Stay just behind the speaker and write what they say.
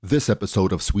This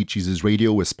episode of Sweet Jesus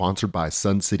Radio is sponsored by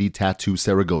Sun City Tattoo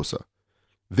Saragossa.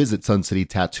 Visit Sun City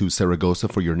Tattoo Saragossa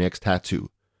for your next tattoo.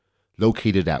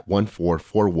 Located at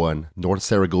 1441 North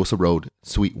Saragossa Road,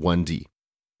 Suite 1D.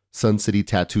 Sun City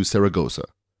Tattoo Saragossa.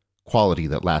 Quality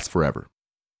that lasts forever.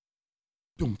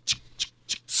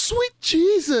 Sweet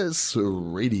Jesus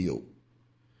Radio.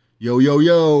 Yo, yo,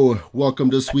 yo.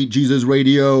 Welcome to Sweet Jesus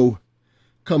Radio.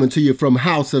 Coming to you from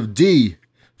House of D.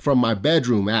 From my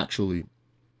bedroom, actually.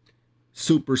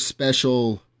 Super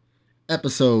special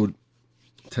episode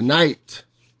tonight.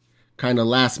 Kind of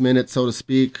last minute, so to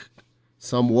speak.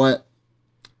 Somewhat.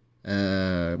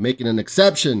 Making an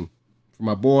exception for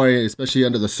my boy, especially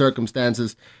under the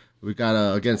circumstances. We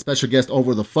got, again, special guest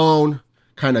over the phone.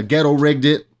 Kind of ghetto rigged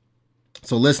it.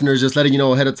 So listeners, just letting you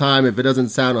know ahead of time, if it doesn't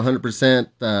sound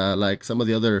 100% like some of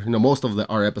the other, most of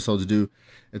our episodes do,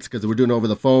 it's because we're doing it over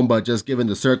the phone, but just given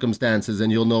the circumstances,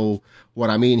 and you'll know what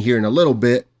I mean here in a little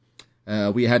bit,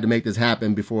 we had to make this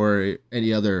happen before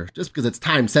any other, just because it's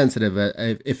time sensitive,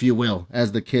 if you will,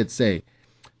 as the kids say.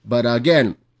 But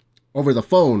again, over the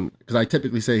phone, because I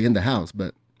typically say in the house,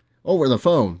 but over the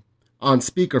phone, on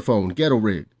speakerphone, ghetto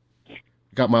rig.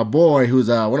 Got my boy, who's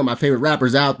one of my favorite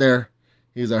rappers out there.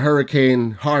 He's a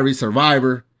Hurricane Harvey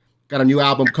survivor. Got a new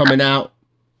album coming out.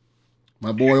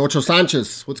 My boy, Ocho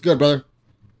Sanchez. What's good, brother?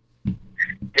 Yo,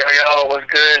 what's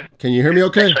good? Can you hear me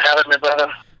okay? Thanks for having me, brother.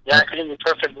 Yeah, I can hear you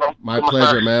perfect, bro. My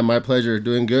pleasure, man. My pleasure.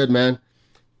 Doing good, man.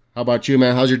 How about you,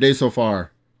 man? How's your day so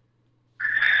far?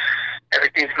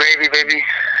 Everything's gravy, baby.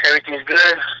 Everything's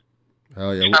good.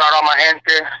 Hell yeah. Shout out all my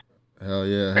gente. Hell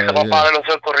yeah, hell yeah.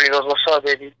 Corridos. What's up,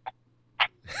 baby?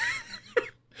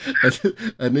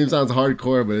 That name sounds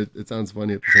hardcore, but it sounds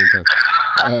funny at the same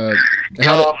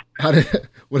time.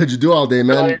 What did you do all day,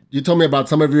 man? You told me about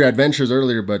some of your adventures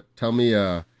earlier, but tell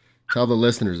the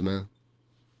listeners, man.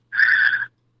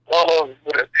 Well,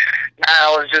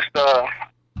 I was just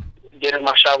getting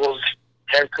my shovels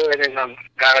haircut and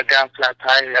got a damn flat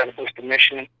tire. Got to boost the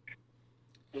mission.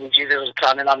 And Jesus was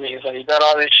counting on me. He's like, you got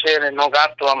all this shit and no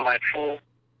gato. I'm like, fool.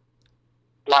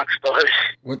 Long story.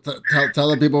 Tell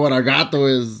the people what a gato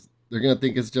is. They're gonna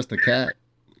think it's just a cat.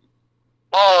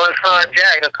 Oh, it's a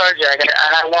car jack.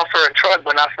 I had one for a truck,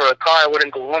 but not for a car. I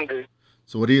wouldn't go under.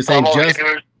 So what are you saying?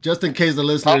 Just in case the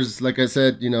listeners, like I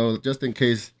said, just in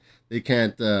case they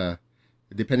can't,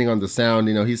 depending on the sound,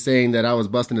 he's saying that I was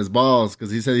busting his balls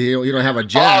because he said he don't have a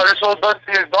jack. Oh, this was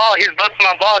busting his balls. He's busting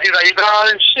my balls. He's like, you got all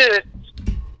this shit,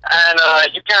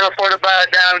 and you can't afford to buy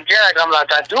a damn jack. I'm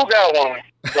like, I do got one,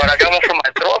 but I got one for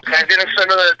my truck. I didn't send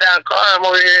another damn car. I'm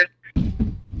over here.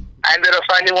 I ended up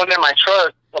finding one in my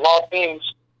truck, of all things.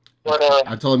 But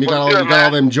I told him you got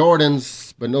all them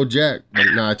Jordans, but no jack. But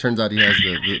no, it turns out he has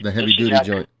the heavy duty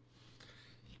joint.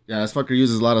 Yeah, this fucker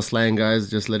uses a lot of slang, guys.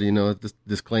 Just letting you know,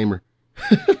 disclaimer.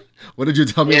 What did you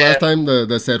tell me last time? The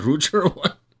serrucho or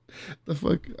what? The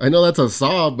fuck? I know that's a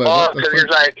saw, but because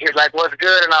he's like, what's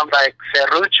good? And I'm like,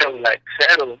 serrucho, like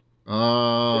cerdo.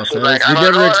 Oh, so like, you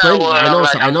never explained.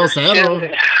 I know cerdo.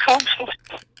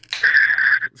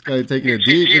 This guy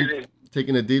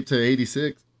taking it deep to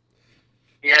 86.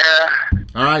 Yeah.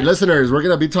 All right, listeners, we're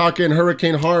gonna be talking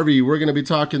Hurricane Harvey. We're gonna be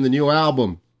talking the new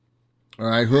album. All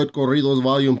right, Corridos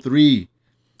Volume 3.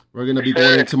 We're gonna be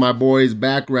going into my boy's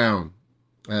background,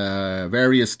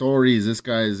 various stories. This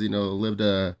guy's lived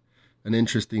an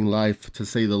interesting life, to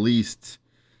say the least.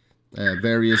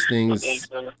 Various things,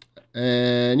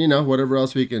 and whatever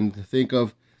else we can think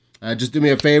of. Just do me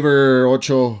a favor,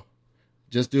 Ocho.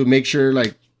 Just make sure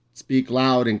speak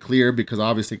loud and clear, because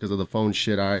of the phone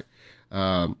shit. All right.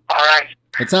 All right.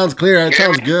 It sounds clear. It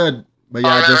sounds good. But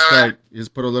yeah,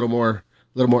 just put a little more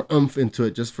oomph into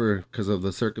it, just because of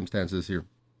the circumstances here.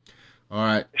 All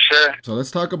right. Sure. So let's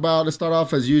start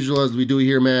off as usual as we do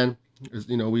here, man.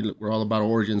 We're all about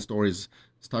origin stories.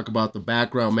 Let's talk about the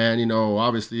background, man.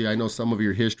 Obviously I know some of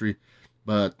your history,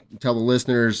 but tell the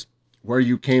listeners where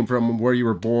you came from, where you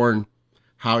were born,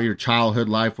 how your childhood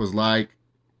life was like,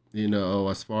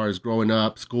 as far as growing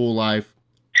up, school life,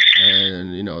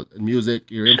 and, music,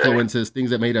 your influences, things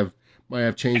that might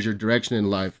have changed your direction in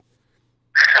life.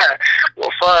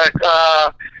 Well, fuck.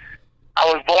 I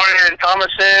was born in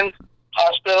Thomason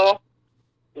Hospital,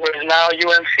 which is now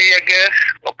UMC, I guess,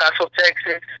 El Paso,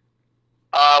 Texas.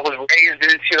 I was raised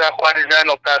in Ciudad Juarez and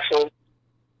El Paso.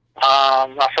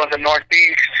 I'm from the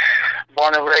Northeast,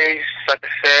 born and raised, like I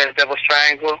said, Devil's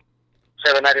Triangle,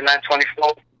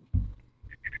 79924.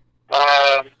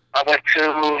 I went to,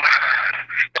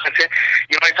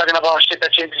 you're talking about shit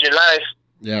that changes your life.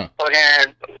 Yeah.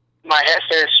 Again, my head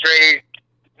says straight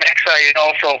Mexa,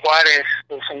 from Juarez,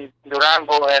 from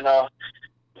Durango, and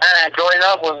man, growing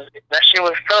up that shit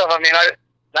was tough. I mean,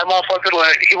 That motherfucker,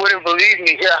 he wouldn't believe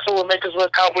me. Yeah, so we'll make us wear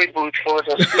cowboy boots for us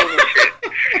and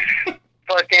shit.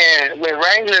 Fucking with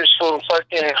Wranglers for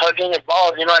fucking hugging your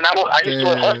balls, you know. And I used to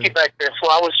wear husky back then, so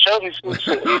I was chubby.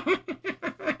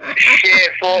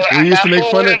 Shit, fool. We used to make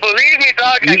fun of. Wouldn't believe me,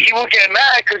 dog. Like, he would get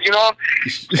mad because, you know,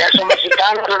 there's so much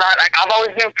Chicanos and like, I've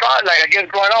always been proud. Like, I guess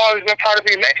growing up, I've always been proud to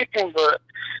be Mexican, but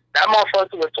that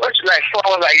motherfucker was tortured. Like, so I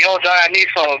was like, yo,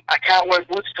 dog, I can't wear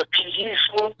boots to PE,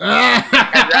 fool.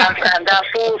 and that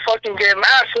fool fucking get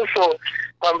mad, fool. So,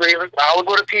 I would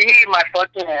go to PE, and I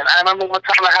remember one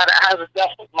time I had to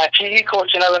ask my PE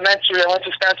coach in elementary. I went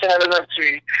to Stanton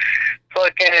Elementary.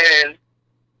 Fucking,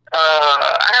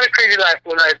 I had a crazy life.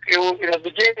 Like, in the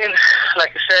beginning, like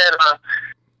I said,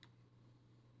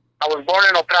 I was born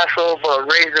in El Paso,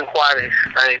 but raised in Juarez.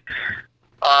 Like,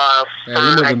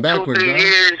 for like 2-3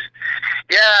 years.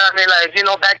 Yeah, I mean, like, you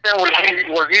know, back then was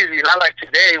easy. Not like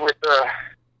today with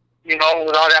you know,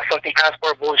 with all that fucking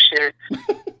passport bullshit.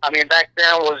 I mean, back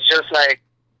then was just like,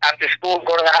 after school,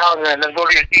 go to the house and let's go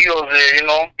to your tíos, you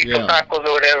know, eat some tacos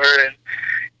or whatever. And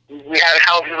we had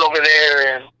houses over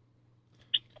there, and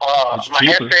my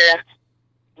jefe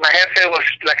was,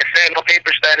 like I said, no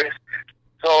paper status.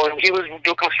 So he was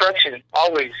do construction,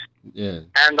 always. Yeah.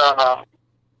 And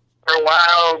for a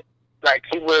while, like,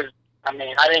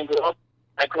 I didn't grow up.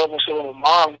 I grew up with my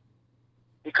mom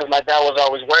because my dad was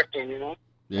always working, you know.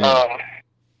 Yeah.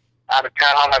 Out of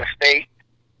town, out of state.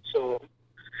 So,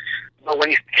 but when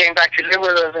he came back to live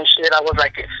with us and shit, I was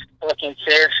like in fucking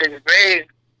 6th grade.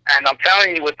 And I'm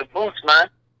telling you, with the boots, man.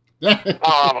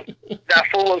 That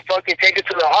fool would fucking take it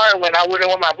to the heart when I wouldn't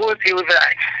wear my boots. He was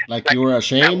like you were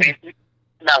ashamed?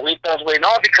 We thought way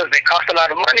no, because they cost a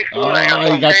lot of money. So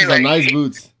you got you some nice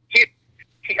boots.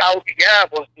 Yeah,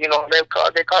 but you know they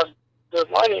cost good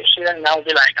money and shit. And I would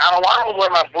be like, I don't want to wear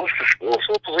my boots to school.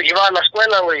 So you know, in la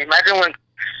escuela, wey. Imagine when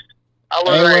I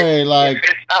was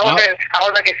I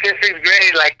was like in 6th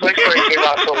grade, like Toy Story came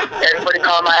out, so everybody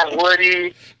called my ass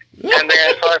Woody, and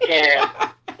then fucking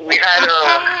we had a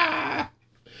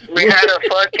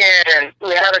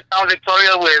Crown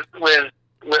Victoria with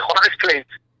Juarez plates.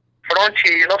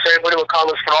 Fronchi, you know, so everybody would call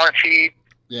us Fronchi.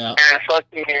 Yeah. And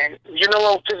fucking, you know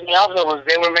what pissed me off was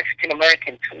they were Mexican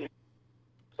American too,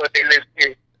 but they lived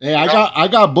here. Hey, I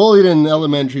got bullied in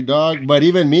elementary, dog. But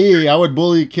even me, I would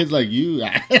bully kids like you.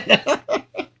 Yeah,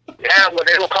 but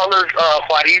they would call us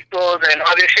Juaritos and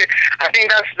all this shit. I think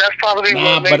that's probably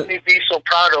what makes me be so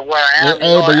proud of where I am.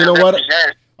 Hey, but you know what?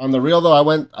 On the real though,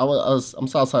 I'm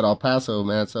Southside El Paso,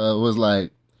 man. So it was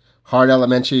like hard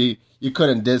elementary. You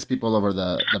couldn't diss people over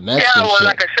the Mexican shit.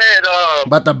 Like I said,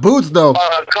 but the boots though.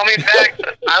 Coming back,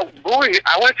 I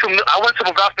went to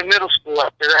McGoffin Middle School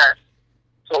after that.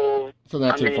 So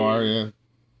not too far, yeah.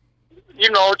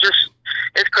 You know, just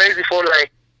it's crazy for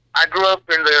like I grew up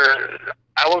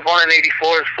I was born in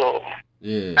 '84, so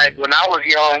yeah. Like when I was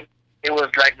young, it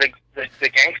was like the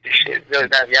gangster shit,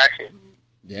 that action.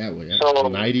 Yeah, well, yeah. So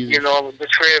 90s. You know the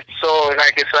trip. So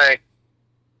like it's like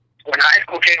when high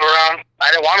school came around,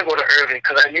 I didn't want to go to Irving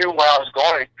because I knew where I was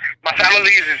going. My family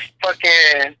is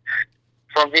fucking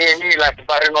from B&E, like the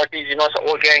Barrio Northeast, you know, it's an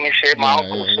old gang and shit. My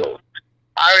uncle, so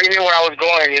I already knew where I was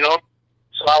going, you know.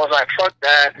 So I was like, fuck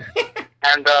that.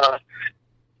 And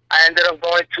I ended up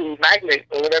going to Magnet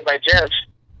over there by Jeff's.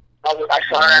 I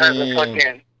saw that as a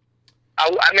fucking...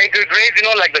 I made good grades, you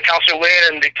know, like the counselor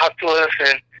went and they talked to us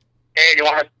and, hey, you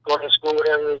want to go to school,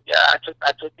 whatever. Yeah,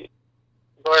 I took it.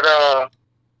 But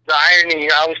the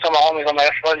irony, I always tell my homies, I'm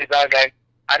like, funny, dog, like,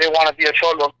 I didn't want to be a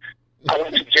cholo. I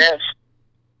went to Jeff's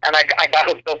and I got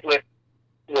hooked up with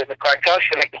the cartel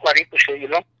shit, like the Juarito shit, you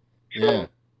know? Yeah.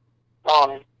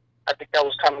 I think that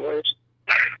was kind of weird.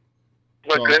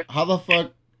 But so good. How the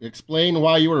fuck... Explain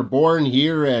why you were born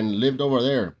here and lived over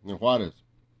there in Juarez.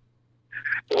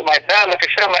 Well, my dad, like I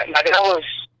said,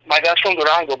 my dad's from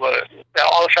Durango, but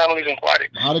all the family's in Juarez.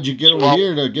 How did you get over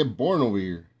here to get born over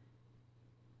here?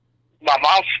 My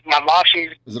mom,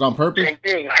 she's... Is it on purpose? Same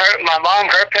thing. My mom,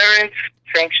 her parents,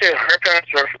 same shit. Her parents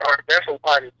are there from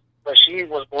Juarez, but she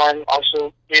was born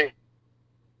also here.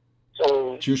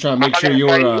 So she was trying to make sure you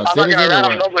were a citizen. I'm not gonna rat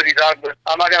on nobody, dog. But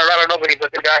I'm not gonna rat on nobody,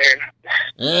 but they got here.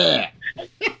 Yeah.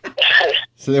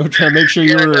 So they were trying to make sure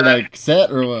you were like set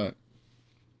or what?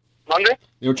 Monday?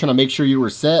 They were trying to make sure you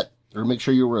were set or make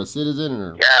sure you were a citizen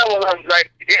or. Yeah, well,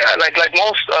 like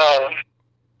most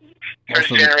first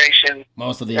generation.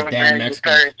 Most of these damn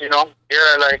Mexicans. Parents, you know,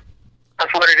 yeah, like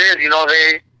that's what it is. You know,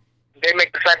 they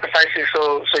make the sacrifices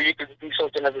so you can do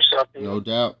something of yourself. You know? No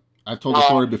doubt. I've told the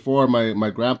story before. My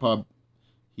grandpa,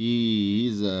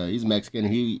 he's Mexican.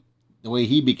 The way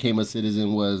he became a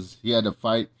citizen was he had to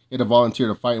fight. He had to volunteer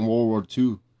to fight in World War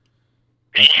II.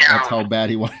 That's how bad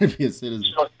he wanted to be a citizen.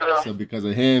 So because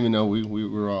of him, we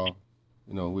were all,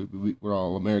 we're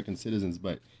all American citizens.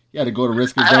 But he had to go to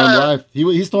risk his damn life.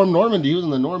 He stormed Normandy. He was in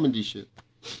the Normandy shit.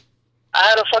 I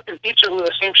had a fucking teacher who was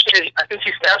the same shit. I think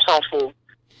he stabbed some fool,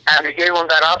 and they gave him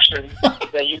that option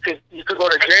that you could go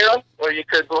to jail or you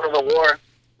could go to the war.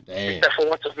 Damn. Except for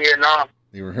went to Vietnam.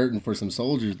 They were hurting for some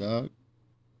soldiers, dog.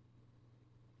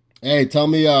 Hey, tell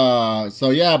me, so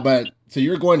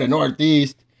you're going to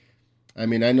Northeast. I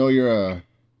mean, I know you're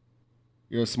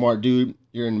a smart dude.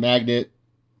 You're in Magnet,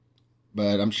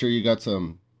 but I'm sure you got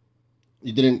some.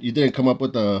 You didn't come up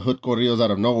with the hood corridos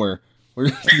out of nowhere.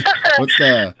 What's the? Hood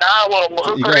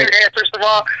corridos. First of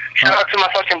all, shout out to my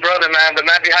fucking brother, man. The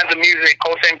man behind the music,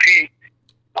 Coach MP.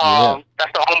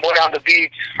 That's the homeboy on the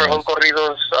beats for hood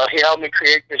corridos. He helped me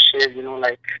create this shit.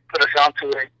 Put a sound to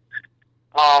it.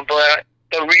 But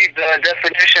to read the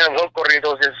definition of hood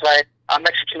corridos is like I'm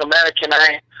Mexican American.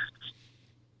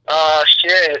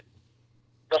 Shit.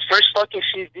 The first fucking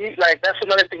CD, like, that's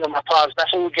another thing of my pops.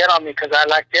 That's what would get on me, because I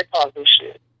like hip hop and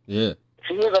shit. Yeah.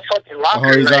 He was a fucking rocker.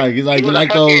 Oh, he's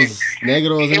like those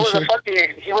negros and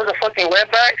shit? He was a fucking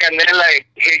wetback, and then, like,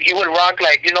 he would rock,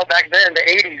 like, back then in the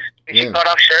 80s. He cut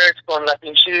off shirts on, like,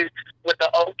 and shoes with the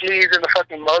Oakleys and the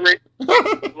fucking mullet.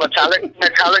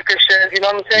 Metallica shit, you know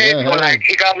what I'm saying? Yeah, so, like,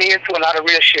 he got me into a lot of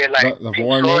real shit. Like, the Pink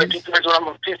Floyd, Pink Floyd's one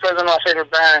of my favorite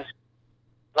bands.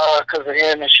 Because of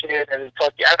him and shit, and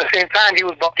at the same time, he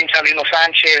was bumping Ocho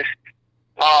Sanchez,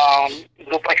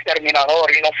 Grupo Exterminador,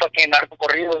 fucking narco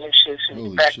corridos and shit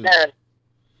back then.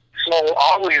 So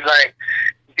always, like,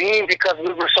 because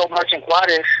we were so much in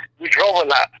Juarez, we drove a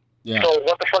lot. Yeah. So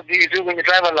what the fuck do you do when you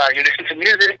drive a lot? You listen to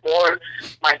music, or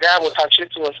my dad would talk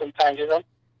shit to us sometimes,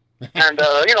 and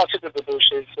typical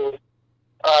bullshit. So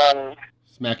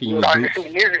smacking you with boots.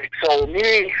 Music. So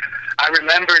me, I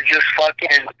remember just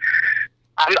fucking.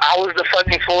 I was the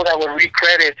fucking fool that would read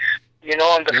credits, in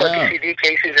the fucking CD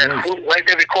cases and when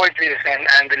they record this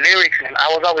and the lyrics, and I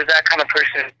was always that kind of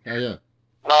person. Oh,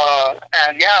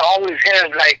 yeah. Always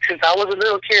him. Like, since I was a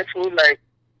little kid, fool, like,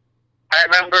 I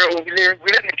remember we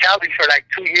lived in Cali for like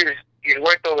 2 years. He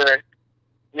worked over there.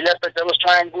 We left the Devil's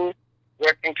Triangle,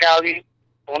 worked in Cali,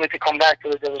 only to come back to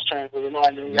the Devil's Triangle,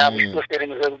 and then we still stayed in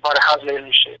the bought a house later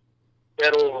and shit.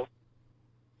 Pero,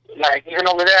 like, even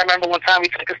over there, I remember one time he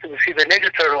took us to see the Ninja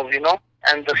Turtles,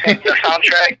 and the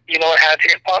soundtrack, it had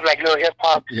hip-hop, like little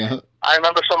hip-hop. Yeah. I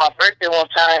remember for my birthday one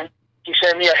time, he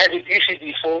sent me a heavy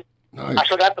DCD, fool. Nice. I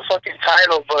forgot the fucking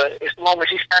title, but it's the one where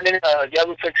he's standing in a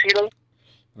yellow tuxedo,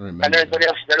 and everybody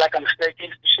else, they're like on the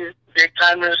staircase and shit, big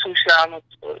timers, some shit, I don't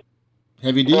know.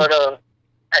 Heavy D? But,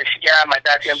 my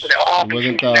dad came to the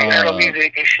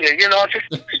music and shit, just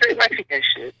straight Mexican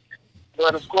shit.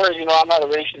 But of course, I'm not a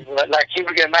racist. But like, he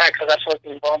would get mad because I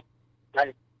fucking bumped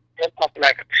like hip hop.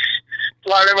 Like,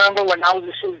 so I remember when I was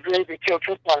in 6th grade, they killed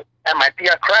Tupac, and my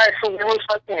tia cried. So she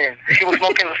was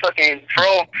smoking the fucking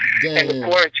fro in the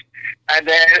porch, and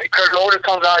then Kurt Loder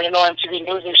comes out, on MTV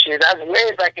News and shit. That's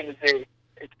way back in the day.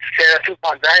 It said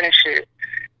Tupac died and shit,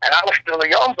 and I was still a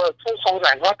young buck too. So I was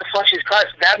like, what the fuck, she's crying.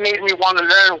 So that made me want to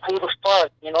learn who the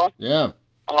fuck, Yeah.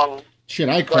 Shit,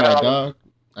 I cried, dog.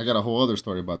 I got a whole other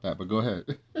story about that, but go ahead.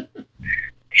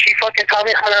 She fucking taught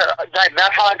me how to, like,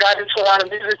 that's how I got into a lot of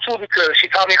music too, because she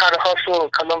taught me how to hustle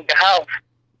Columbia House.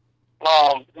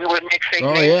 We would make fake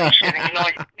names and shit, and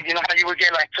how you would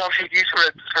get like 12 CDs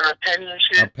for a penny and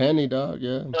shit. A penny, dog,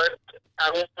 yeah. But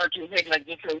I would fucking make like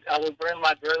different, I would burn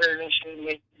my brothers and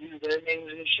shit, use their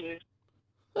names and shit.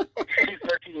 She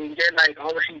fucking get like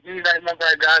all the CDs. I remember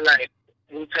I got like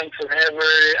Wu-Tang Forever,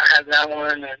 I had that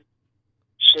one, and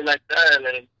shit like that,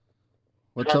 and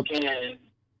what's up?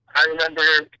 I remember,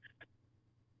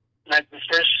 like, the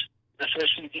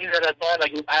first CD that I bought,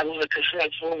 like, I was a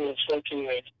cassette phone was fucking,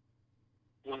 like,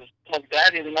 was Puff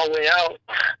Daddy, No Way Out.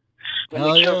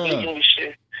 Hell yeah. And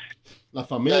shit. La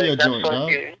Familia joint,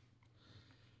 dog.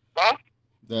 Huh?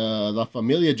 The La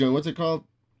Familia joint, what's it called?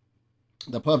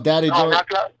 The Puff Daddy joint?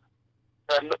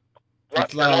 The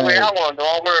No Way Out one, the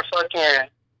one where fucking...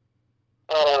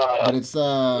 but it's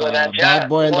Bad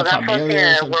Boy and the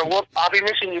Familia. I'll Be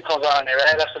Missing You comes on there,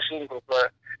 right? That's the single.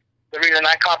 But the reason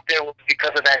I copped it was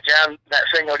because of that jam, that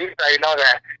señorita,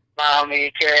 that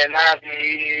Mommy, can I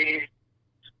be?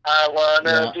 I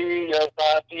wanna be your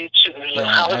papi chulo.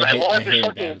 I was like, what the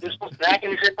fuck is this? Was back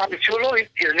and he said papi chulo.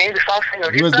 His name is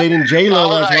señorita. He was dating J-Lo,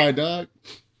 that's why, dog.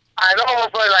 I know,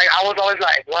 but like I was always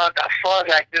like, what the fuck?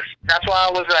 Like this. That's why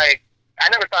I was like, I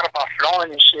never thought about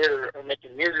flowing and shit or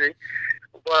making music.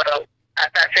 But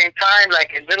at that same time,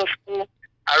 like in middle school,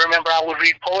 I remember I would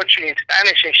read poetry in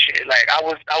Spanish and shit. Like I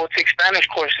would take Spanish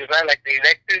courses, right? Like the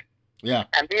elective. Yeah.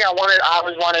 And me, I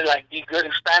always wanted like be good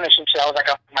in Spanish and shit. I was like,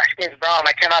 my skin's brown.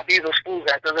 I cannot be those fools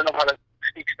that doesn't know how to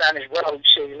speak Spanish well and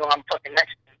shit. You know, I'm fucking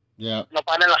Mexican. Yeah. No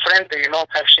pan en la frente, you know,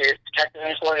 type shit.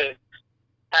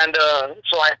 And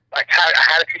so I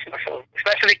had to teach myself,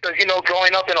 especially because, you know,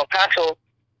 growing up in El Paso,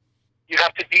 you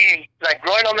have to be, like,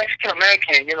 growing up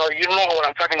Mexican-American, you know what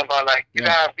I'm talking about. Like, you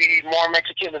gotta be more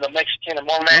Mexican than a Mexican and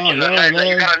more Mexican than that. Like,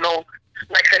 you gotta know,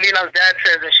 like Selina's dad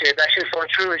says and shit. That shit's so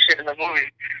true and shit in the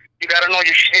movie. You gotta know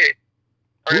your shit.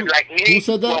 Or like me, who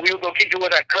said that? when we would go kick it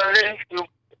with our cousins,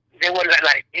 they would,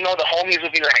 like, you know, the homies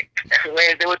would be like,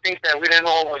 they would think that we didn't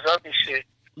know what was up and shit.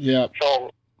 Yeah.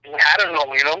 So, we had to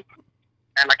know, you know?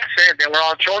 And like I said, they were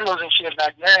all cholos and shit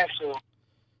back then, so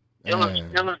it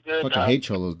was good. Fucking hate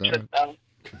cholos, dog.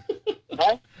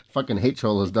 Huh? Fucking hate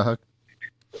cholos, dog.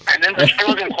 And then the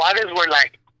cholos in Juarez were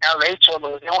like LA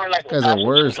cholos. They weren't like guys are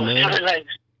worse, cholos. man.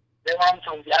 They were on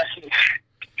some gassy.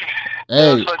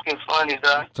 Hey, it was fucking funny,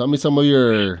 dog. Tell me some of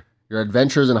your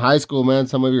adventures in high school, man.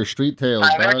 Some of your street tales,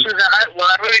 dog. Well,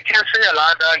 I really can't say a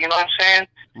lot, dog. You know what I'm saying?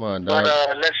 Come on, dog.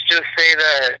 But let's just say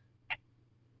that.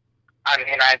 I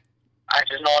mean, I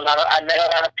just know I met a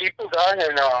lot of people, dog,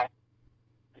 and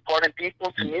important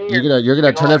people to me. You're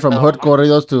gonna turn it from hood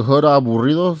corridos to hood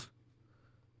aburridos?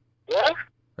 What?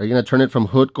 Are you gonna turn it from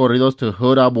hood corridos to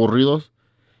hood aburridos?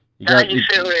 You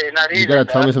gotta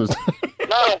tell me some stuff.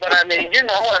 No, but I mean,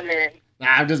 Nah,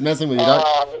 I'm just messing with you, dog.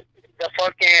 The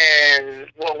fucking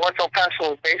what's El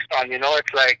Paso based on? You know,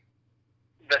 it's like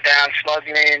the damn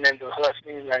smuggling and the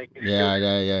hustling. Like yeah.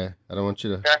 I don't want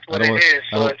you to. That's what it is.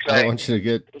 So it's like I don't want you to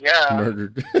get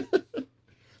murdered.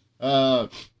 Hell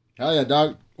yeah,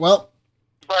 dog. Well.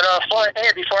 But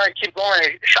before I keep going,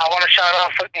 I want to shout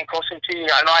out fucking Cosin T.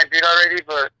 I know I did already,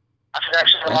 but I should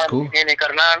actually That's cool.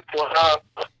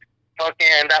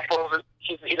 Fucking that fool,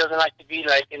 he doesn't like to be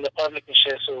like in the public and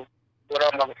shit. So what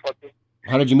up, motherfucker?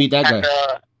 How did you meet that guy?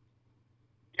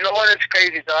 You know what? It's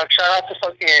crazy, dog. Shout out to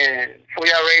fucking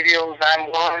Fuya Radio, Zam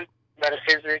One,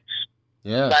 Metaphysics.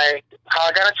 Yeah. Like how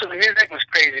I got into the music was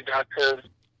crazy, dog. Cause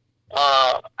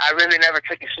I really never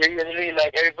took it seriously.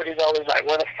 Like everybody's always like,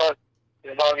 "What the fuck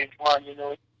is Volume 1?" You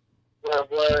know,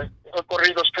 what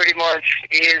Corridos pretty much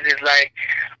is like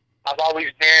I've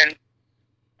always been.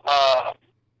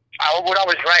 I would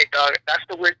always write, dog. That's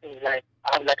the weird thing. Like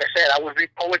I said, I would read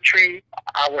poetry.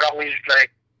 I would always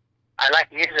I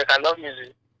like music. I love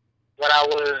music. But I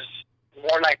was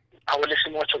more like I would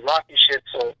listen more to rock and shit.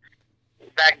 So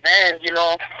back then, you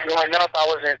know, growing up, I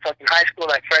was in fucking high school,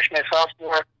 like freshman,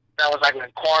 sophomore. That was like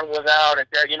when Korn was out, and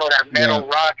you know that metal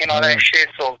rock and all that shit.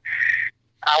 So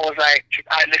I was like,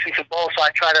 I listened to both. So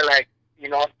I tried to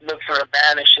look for a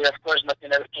band and shit. Of course,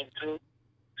 nothing ever came through.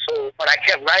 So, but I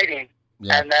kept writing.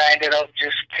 Yeah. And then I ended up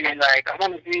just being like, I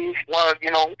want to be one,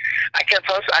 you know, I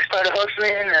started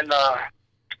hustling, and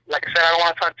like I said, I don't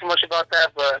want to talk too much about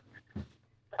that, but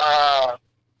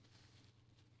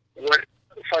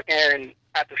fucking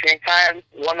at the same time,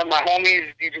 one of my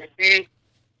homies, DJ B,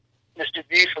 Mr.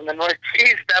 B from the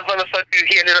Northeast, that motherfucker,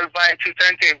 he ended up buying 2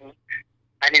 turntables,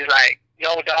 and he's like,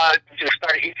 yo, dog,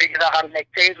 he figured out how to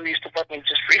make tapes. We used to fucking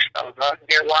just freestyle, dog.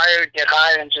 Get wired, get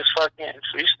high, and just fucking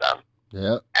freestyle.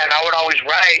 Yeah. And I would always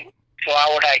write, so I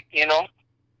would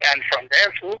and from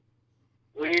there too,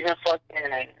 we even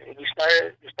we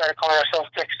started calling ourselves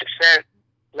Texas Set.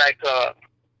 Like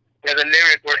there's a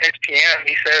lyric where HPM,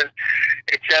 he says,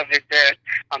 "It's evident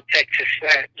I'm Texas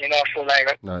Set," you know. So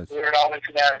nice. We were all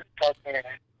into that fucking.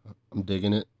 I'm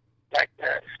digging it. Like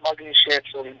smuggling shit,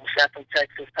 so we sat from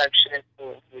Texas type shit.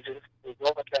 So we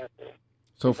go with that.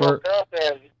 So for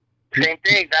same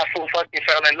thing, that fool fucking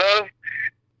fell in love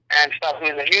and stopped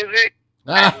doing the music.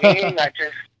 And me,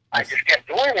 I just kept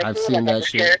doing it. I've seen that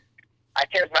shit. I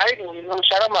kept writing, you know.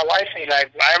 Shout out my wifey.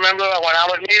 Like I remember when I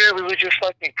was needed, we would just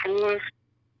fucking cruise,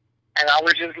 and I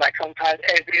would just sometimes,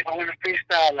 hey, dude, I want to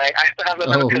freestyle. Like I still have a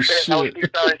little cassette. I was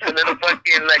freestyling to a little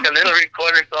fucking a little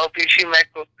recorder. So pinche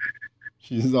meco.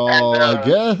 She's all, I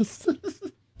guess. And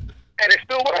it's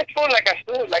still what I feel like. I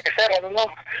said, I don't know.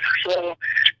 So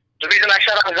the reason I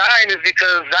shout out Zion is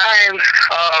because Zion,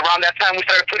 around that time, we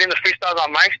started putting the freestyles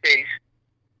on MySpace.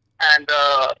 And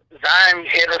Zion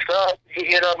hit us up. He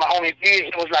hit up my homie B.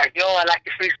 He was like, yo, I like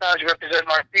your freestyles. You represent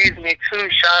Northeast. Me too.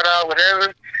 Shout out,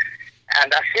 whatever.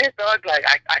 And that's it, dog. Like,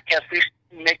 I kept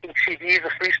making CDs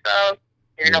of freestyle,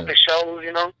 hitting up his shows,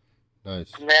 you know.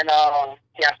 Nice. And then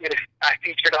he asked me I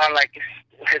featured on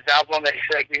his album that he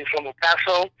said he was from El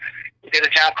Paso. He did a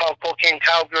jam called Cocaine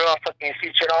Cowgirl. I fucking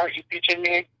featured on. He featured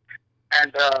me,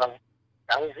 and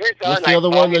that was it. What's the other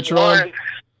one that you're on?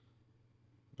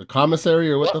 The Commissary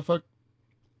or what the fuck?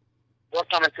 What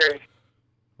Commentary?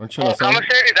 Aren't you gonna say?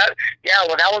 Commissary? That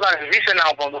was on his recent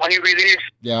album, the one he released.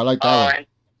 Yeah, I like that one.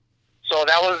 So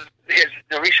that was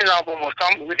the recent album was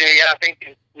I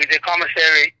think we did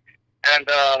Commissary, and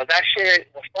that shit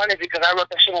was funny because I wrote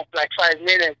that shit in like 5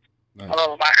 minutes. Nice.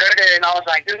 I heard it and I was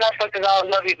like, this motherfucker's all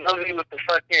lovey with the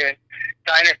fucking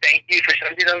trying to thank you for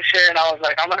sending them shit, and I was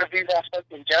like, I'm gonna be that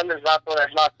fucking jealous vato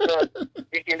that's locked up,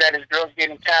 thinking that his girl's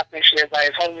getting tapped and shit by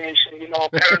his homie and shit,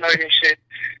 paranoid and shit.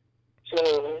 So,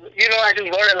 I just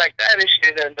wrote it like that and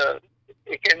shit, and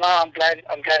it came out. I'm glad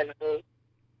it did.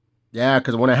 Yeah,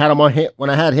 because when I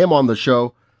had him on the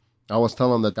show, I was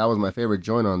telling him that was my favorite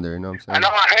joint on there. You know what I'm saying? I know,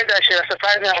 I heard that shit. That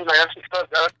surprised me. I was like, that's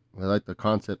what's up, I like the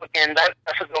concept. And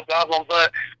that's a good album.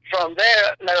 But from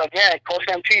there, again, Coach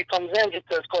MP comes in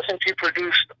because Coach MP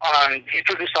produced on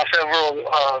several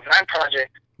Van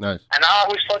projects. Nice. And I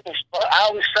always felt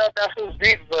that was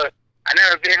deep, but I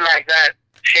never been like that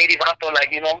shady vato,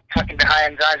 like, talking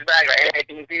behind Zion's back, like, hey,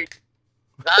 can you be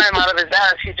Zion out of his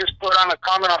ass? He just put on a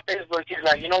comment on Facebook. He's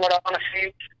like, you know what I want to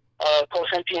see? Coach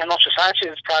MP and Ocho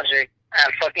Sanchez project.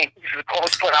 And fucking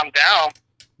Coach put him down.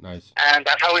 Nice. And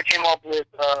that's how we came up with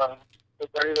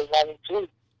Corridos Volume 2.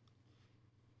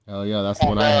 Hell yeah, that's the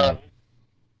one I had.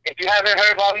 If you haven't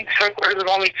heard Corridos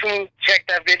Volume 2, check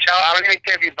that bitch out. I don't even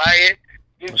care if you buy it.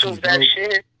 YouTube that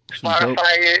shit.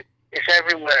 Spotify it. It's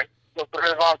everywhere. So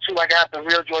Corridos Volume 2, I got the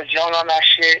real George Young on that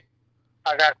shit.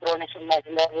 I got Throwing Some Nice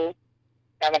Level.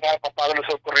 And I got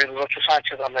Corridos Ocho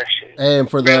Sanchez on that shit. Hey, and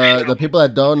for the people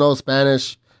that don't know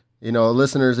Spanish,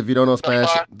 listeners, if you don't know Spanish,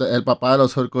 el papá de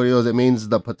los hood corridos, it means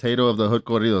the potato of the hood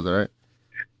corridos, all right?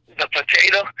 The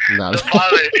potato? Nah. The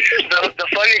father.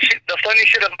 The funny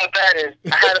shit about that is,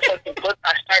 I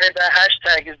started that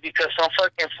hashtag is because some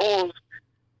fucking fools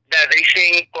that they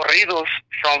sing corridos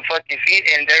from fucking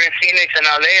and they're in Phoenix and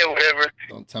LA or whatever.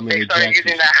 Don't tell me they started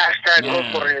using that hashtag hood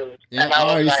corridos. Yeah. And I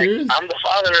was are you like, serious? I'm the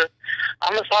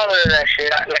father of that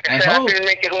shit. Like I said, I've been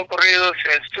making hood corridos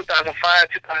since 2005,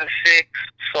 2006.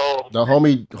 So the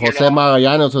homie Jose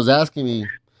Magallanes was asking me,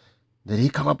 did he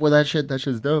come up with that shit? That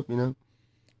shit's dope, I'm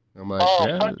like,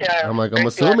 yeah. I'm like, I'm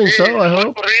assuming so, I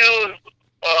hope. Corridos,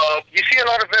 you see a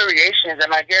lot of variations,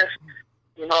 and I guess,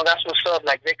 that's what's up.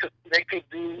 Like, they could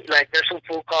do, like, there's some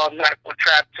food called narco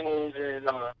trap tunes and,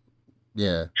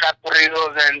 trap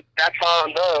corridos, and that's all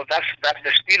I love. That's the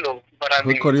estilo. But I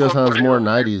mean, corridos sounds more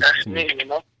 90s. That's me,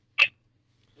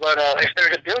 But if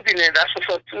there's a building there, that's what's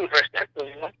up too. Respectful,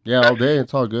 Yeah, all day.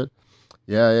 It's all good.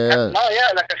 Yeah. No,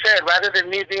 yeah, like I said, rather than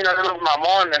me being a little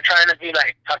mamon and trying to be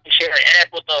like talking shit like,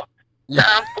 puto,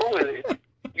 I'm cool with it.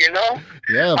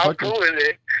 Yeah, I'm cool with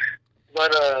it.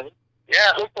 But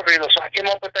hood corrido. So I came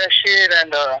up with that shit,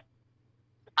 and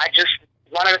I just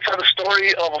wanted to tell the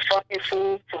story of a fucking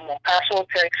fool from El Paso,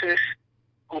 Texas,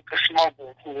 who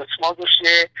would smuggle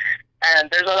shit. And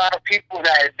there's a lot of people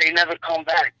that they never come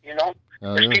back,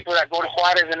 There's people that go to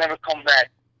Juarez and never come back.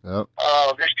 Yep.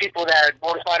 There's people that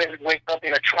go to Juarez and wake up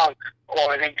in a trunk,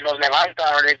 or they los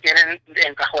levantan, or they get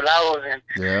encajolados, and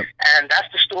that's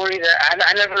the story that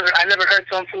I never heard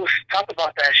some fools talk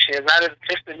about that shit. Not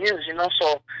just the news,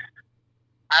 So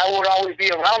I would always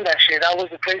be around that shit. That was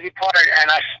the crazy part,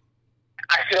 and I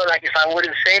feel like if I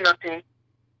wouldn't say nothing,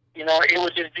 it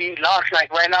would just be lost.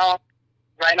 Like right now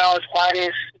it's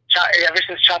Juarez. Ever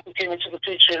since Chapo came into the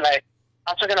picture, like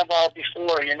I'm talking about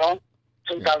before,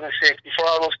 2006, before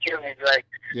all those killings, like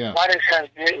Juarez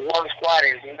was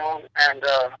Juarez, and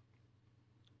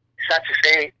sad to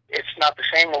say it's not the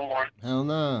same no more. Hell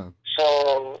no.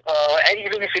 So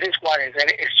even if it is Juarez,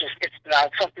 and it's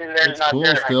not something that's not cool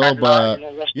there. Still, like, but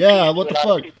what the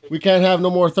fuck? We can't have no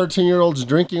more 13-year-olds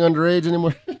drinking underage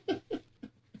anymore.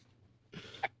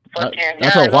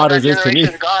 That's what Juarez is to me.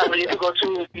 Gone. We need to go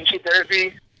to Pinche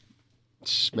Derby.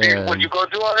 Man. Would you go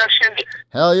do all that shit?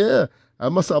 Hell yeah.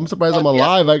 I'm surprised I'm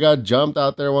alive. I got jumped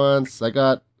out there once. I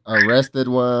got arrested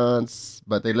once,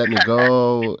 but they let me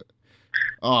go.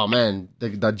 Oh, man.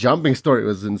 The jumping story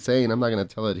was insane. I'm not going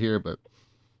to tell it here, but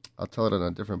I'll tell it on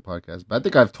a different podcast. But I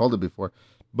think I've told it before.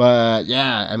 But,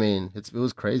 yeah, I mean, it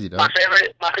was crazy, though. My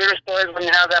favorite story is when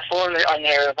you have that phone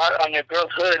on your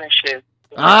girl's hood and shit.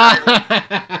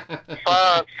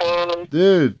 Fuck, fool.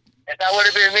 Dude. If that would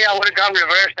have been me, I would have gone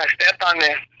reversed. I stepped on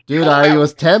it. Dude, I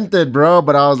was tempted, bro,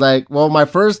 but I was like, my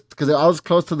first, because I was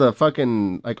close to the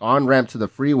fucking, on-ramp to the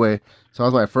freeway, so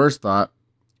that was my first thought,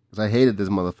 because I hated this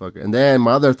motherfucker. And then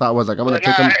my other thought was, like, I'm going to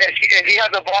take him. If he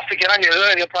had the balls to get on your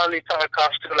hood, he'll probably tell the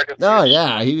cops to like a... No,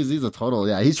 yeah, he's a total,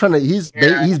 he's trying to, he's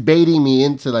baiting me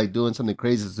into, doing something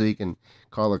crazy so he can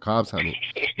call the cops on me.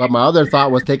 But my other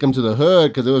thought was take him to the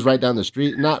hood, because it was right down the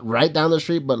street. Not right down the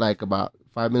street, but, about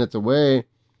 5 minutes away.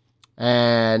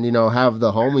 And, have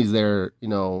the homies there,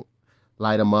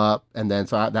 light them up, and then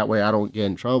that way I don't get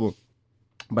in trouble.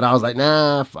 But I was like,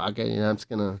 nah, fuck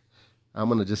it. I'm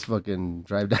gonna just fucking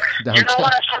drive downtown. You know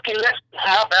what I fucking left?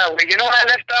 How bad? You know what I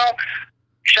left out?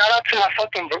 Shout out to my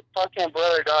fucking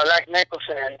brother, dog, like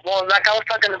Nicholson. Well, like I was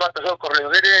talking about the hook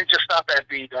corridos. It didn't just stop at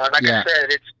B, dog. Like I said,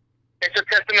 it's a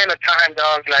testament of time,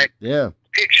 dog. Like,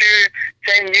 picture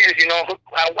 10 years,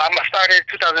 I started in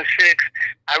 2006.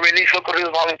 I released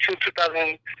Corridos Volume 2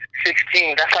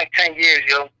 2016. That's like 10 years,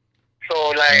 yo. So,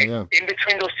 like, in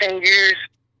between those 10 years,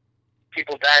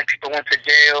 people died, people went to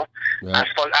jail. Yeah.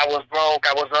 I was broke,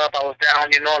 I was up, I was down,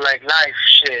 like life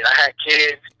shit. I had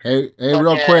kids. Hey,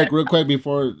 real quick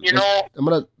before I'm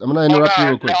gonna interrupt you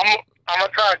real quick. I'm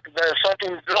gonna talk the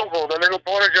fucking logo, the little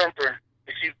border jumper.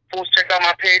 If you fools check out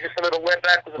my page, it's a little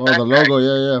wetback with a backpack. The logo,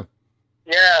 yeah.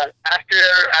 Yeah, after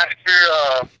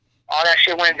all that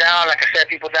shit went down, like I said,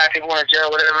 people died, people went to jail,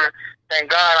 whatever. Thank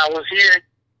God I was here.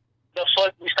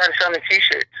 We started selling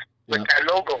T-shirts with that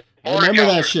logo. I remember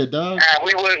that shit, dog. And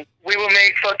we would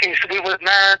make fucking, we would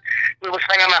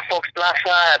hang on my folks'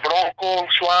 plaza at Bronco,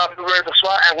 Swab, the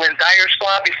Swab, and when Dyer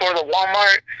Swab before the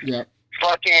Walmart. Yeah.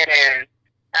 Fucking,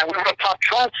 and we would pop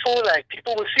trunks full, like,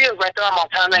 people would see us right there on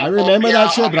Montana. I remember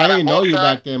that shit, but I didn't know you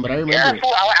back then, but I remember. Yeah,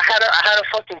 fool, I had a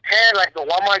fucking tent, like the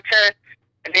Walmart tent,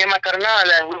 and me and my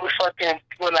carnal, and we would fucking,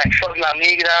 fuck La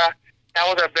Migra. That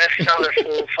was our best seller,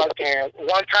 fool. Fucking,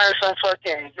 one time some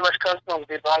fucking U.S. Customs,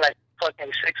 they bought like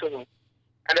fucking 6 of them.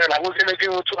 And they're like, who's gonna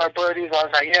give them to our buddies? I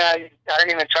was like, yeah, I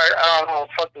didn't even charge, I don't know,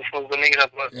 fuck this fools, La Migra,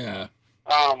 but. Yeah.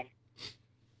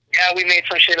 Yeah, we made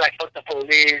some shit like fuck the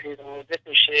police,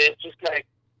 different shit, just like,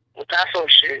 El Paso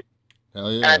shit.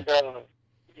 Hell yeah. And, there's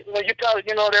a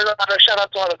lot of shout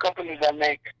out to all the companies that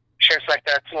make shirts like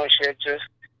that too and shit. Just,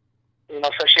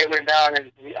 some shit went down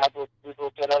and we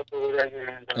broke it up or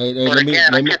whatever.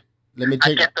 Let me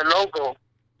take I kept the logo.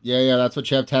 Yeah, that's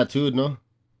what you have tattooed, no?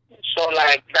 So,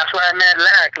 like, that's where I met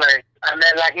Lack. Like, I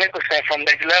met Lack Nicholson from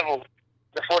Next Level.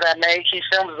 Before that, he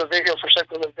filmed the video for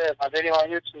Circle of Death, my video on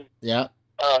YouTube. Yeah.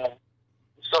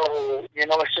 So,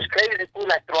 it's just crazy, too.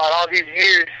 Like, throughout all these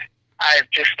years, I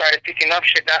just started picking up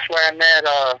shit. That's where I met,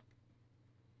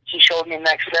 he showed me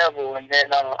Next Level, and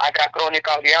then I got Chronic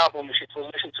on the album, which he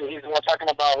was listening to. He's the one talking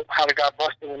about how he got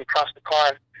busted when he crossed the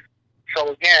car. So,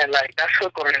 again, like, that's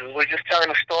what we're just telling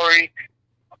a story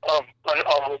of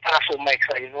Paso makes,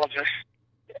 like, just,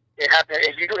 it happened.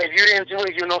 If you didn't do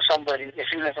it, somebody,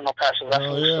 if you live in El Paso. That's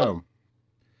what it's up.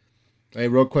 Hey,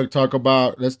 real quick,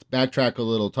 let's backtrack a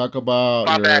little. Talk about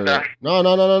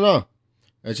No.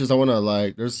 It's just I want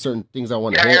to, there's certain things I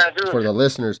want to hit for the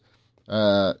listeners.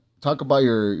 Talk about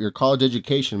your college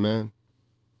education, man.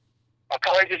 My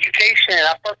college education,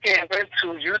 I fucking went to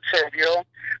UTEP, yo.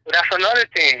 But that's another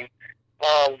thing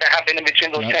that happened in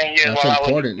between those 10 years while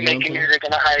I was making music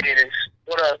and a hiatus.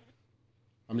 What up?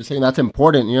 I'm just saying that's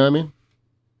important, you know what I mean?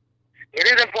 It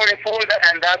is important for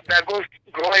that, and that goes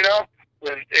growing up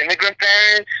with immigrant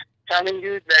parents telling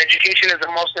you that education is the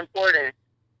most important.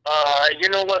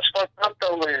 What's fucked up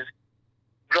though is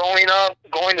growing up,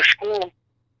 going to school,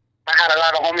 I had a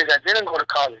lot of homies that didn't go to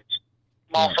college.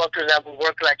 Motherfuckers that would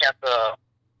work like at the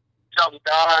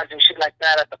Dodge and shit like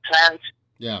that, at the plants.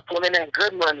 Yeah. Pulling in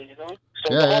good money,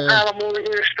 So the whole time I'm over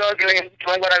here struggling,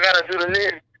 doing what I gotta do to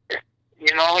live.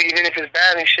 Even if it's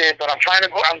bad and shit, but I'm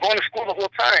going to school the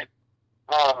whole time.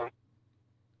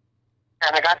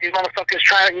 And I got these motherfuckers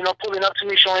trying, pulling up to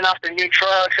me, showing off their new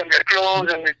trucks and their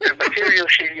clothes and their material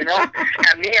shit,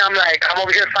 And me, I'm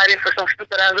over here fighting for some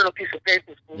stupid ass little piece of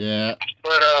paper. Fool. Yeah.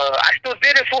 But I still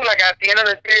did it, fool. Like, at the end of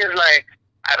the day, it's like,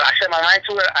 I set my mind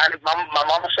to it. My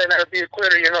mama said never be a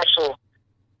quitter, so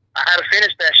I had to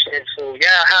finish that shit. So,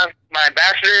 yeah, I have my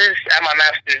bachelor's and my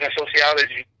master's in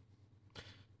sociology.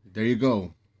 There you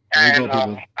go. And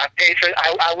I paid for.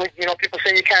 I would. People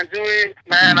say you can't do it.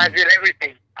 Man, I did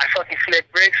everything. I fucking flipped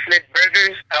bricks, flipped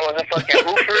burgers. I was a fucking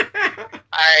roofer.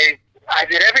 I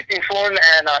did everything for him,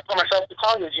 and I put myself to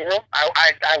college.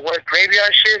 I worked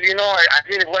graveyard shifts. I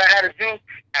did what I had to do,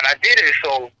 and I did it.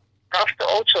 So props to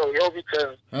Ocho,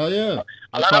 because hell yeah.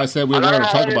 That's why I said we were going to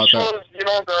talk about that.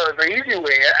 The easy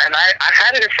way, and I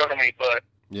had it in front of me, but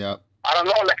yeah, I don't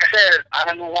know. Like I said, I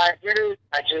don't know why I did it.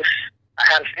 I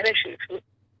had to finish it.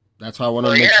 That's why I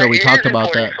wanted to make sure we talked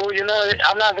about that. So,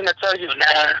 I'm not going to tell you,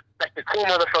 like the cool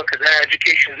motherfuckers,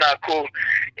 education is not cool.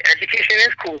 Education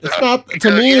is cool, dog. It's not,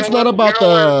 to me, it's not about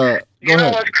the... You know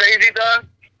what's crazy, dog?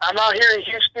 I'm out here in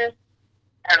Houston,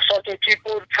 and fucking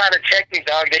people try to check me,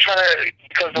 dog. They try to,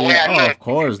 because the way I look. Of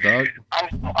course, dog. I'm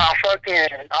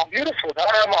beautiful, dog.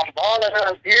 I'm balling,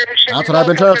 I'm beard and shit. That's what I've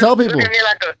been trying to tell people. Look at me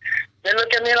like they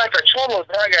look at me like a cholo,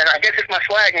 dog, and I guess it's my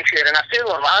swag and shit, and I feel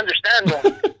them. I understand them.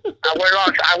 I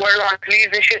wear long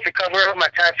sleeves and shit to cover up my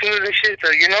tattoos and shit,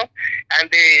 so you know. And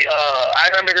I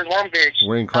remember this one bitch.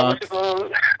 Wearing Crocs.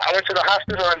 I went to the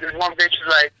hospital, and this one bitch was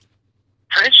like,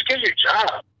 "How did you get your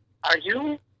job?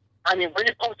 What are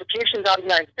your qualifications out of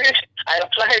like this? I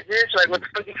applied this, like, what the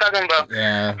fuck you talking about?"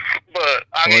 Yeah. But,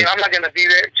 I'm not going to be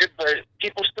there, but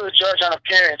people still judge on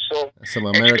appearance, so some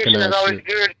American education is always shit.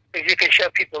 good if you can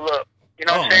shut people up. You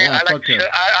know what I'm saying? Yeah,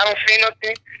 I don't say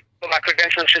nothing, but my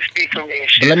credentials should speak for me and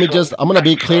shit. But I'm going to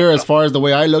be clear as far as the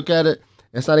way I look at it.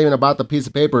 It's not even about the piece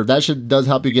of paper. That shit does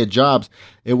help you get jobs.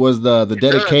 It was the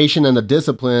dedication and the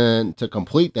discipline to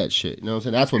complete that shit. You know what I'm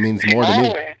saying? That's what means more to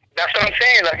me. That's what I'm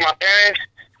saying. Like, my parents,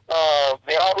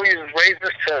 they always raised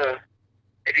us to,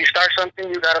 if you start something,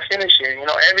 you gotta finish it. You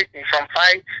know, everything from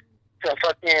fights to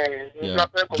fucking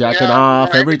jacking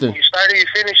off, everything. You start it, you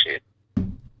finish it.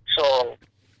 So,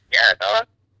 yeah, dog.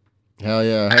 Hell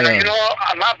yeah. And, you know,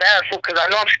 I'm not bad, because I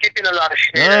know I'm skipping a lot of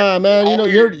shit. Ah, man, you know,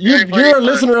 you're a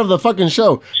listener of the fucking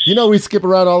show. You know we skip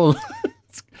around all of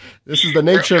this is the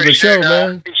nature of the show,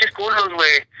 man. It's just culo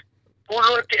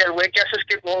que el güey que hace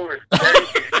skip over.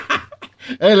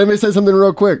 Hey, let me say something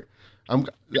real quick.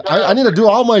 I need to do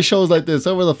all my shows like this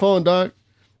over the phone, dog.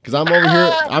 Because I'm over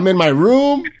here. I'm in my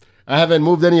room. I haven't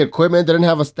moved any equipment. Didn't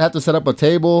have to set up a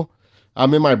table.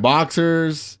 I'm in my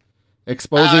boxers,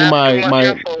 exposing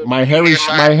my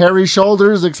hairy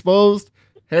shoulders exposed,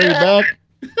 hairy back.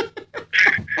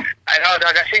 I know,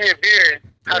 dog. I seen your beard.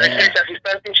 How they say, si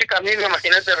está el pinche camino,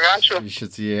 imagínate el rancho. You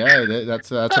should see. Yeah,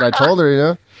 that's what I told her. You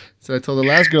know, so I told the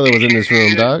last girl that was in this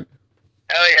room, dog.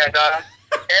 Hell yeah, dog.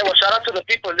 Hey, well, shout out to the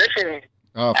people listening.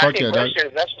 Oh, fuck yeah, dog.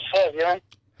 That's what's up, you know?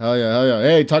 Hell yeah.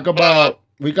 Hey, talk about,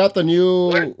 we got the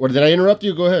new, or did I interrupt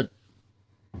you? Go ahead.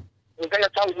 We're going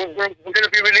to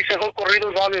be releasing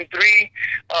Corridos Volume 3.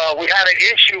 We had an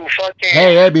issue, fucking.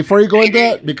 Hey, before you go into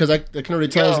that, because I can already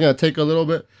tell it's going to take a little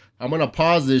bit, I'm going to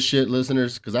pause this shit,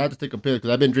 listeners, because I have to take a piss, because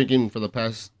I've been drinking for the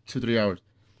past 2-3 hours.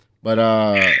 But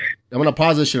I'm going to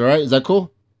pause this shit, all right? Is that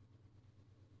cool?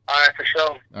 All right, for sure.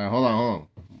 All right, hold on.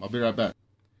 I'll be right back.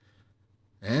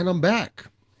 And I'm back.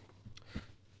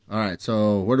 All right,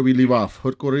 so where do we leave off?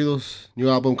 Hood Corridos, new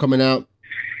album coming out.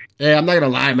 Hey, I'm not gonna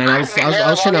lie, man. I was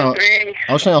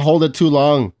trying to hold it too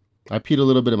long. I peed a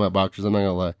little bit in my boxers. I'm not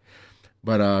gonna lie,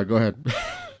 but go ahead.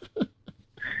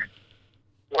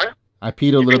 What? I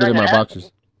peed a little bit in my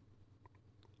boxers.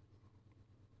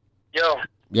 Yo.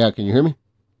 Yeah, can you hear me?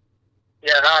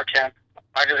 Yeah, now I can.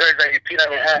 I just heard that you peed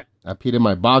on your hand. I peed in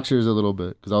my boxers a little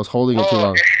bit because I was holding it too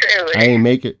long. I ain't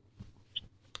make it.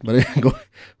 But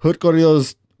Hood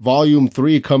Corridos Volume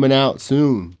 3 coming out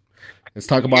soon. Let's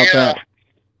talk about that.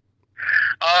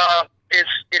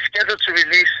 It's scheduled to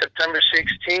release September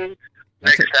 16th,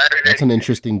 next Saturday. That's an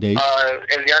interesting date.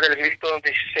 El Día del Grito,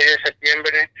 16 de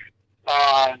septiembre.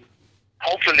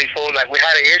 Hopefully, we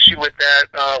had an issue with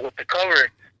that, with the cover.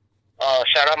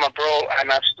 Shout out my bro,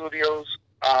 IMAP Studios.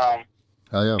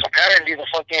 Hell yeah. Apparently,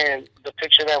 the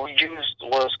picture that we used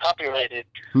was copyrighted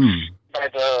by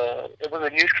it was a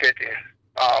news clipping.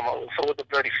 So with the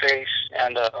bloody face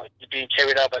and being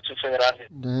carried out by two federales.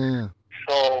 Damn.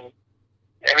 So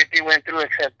everything went through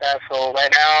except that. So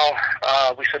right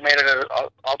now, we submitted an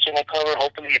alternate cover.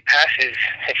 Hopefully it passes.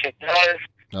 If it does,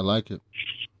 I like it.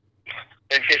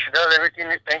 If it does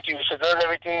everything, thank you. If it does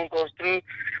everything goes through,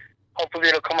 hopefully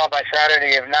it'll come out by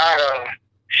Saturday. If not,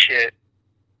 shit,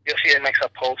 you'll see it next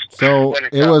up post. So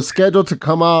it was scheduled to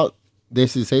come out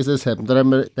 16 de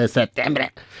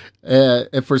septiembre.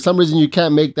 If for some reason you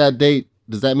can't make that date,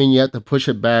 does that mean you have to push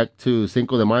it back to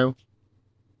Cinco de Mayo?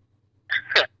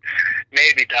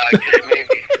 Maybe, dog. Just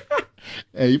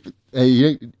maybe. Hey,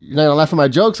 you're not gonna laugh at my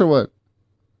jokes or what?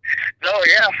 No,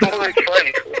 yeah, it's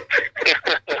funny.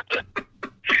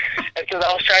 Because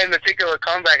I was trying to think of a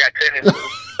comeback, I couldn't.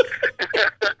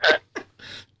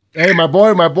 Hey, my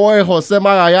boy, Jose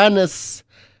Magallanes,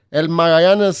 El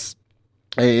Magallanes.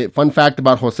 Hey, fun fact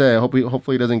about Jose.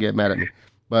 Hopefully he doesn't get mad at me.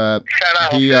 But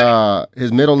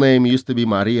his middle name used to be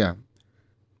Maria.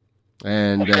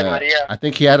 And I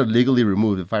think he had it legally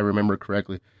removed, if I remember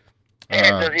correctly.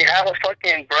 Does he have a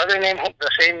fucking brother named the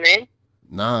same name?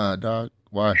 Nah, dog.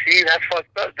 Why? See, that's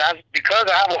fucked up. That's because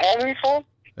I have a homie, fool.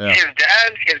 Yeah. His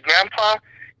dad, his grandpa,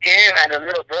 him, and his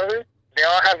little brother, they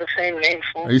all have the same name,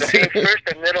 fool. The same first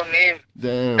and middle name.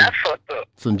 Damn. That's fucked up.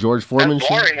 Some George Foreman shit?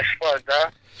 That's boring as fuck,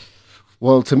 dog.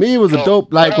 Well, to me, it was a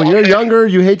dope. Like, when you're younger,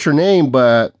 you hate your name,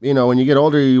 but, when you get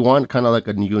older, you want kind of like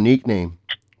a unique name.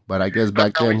 But I guess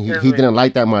back then, he didn't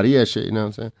like that Maria shit, you know what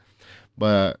I'm saying?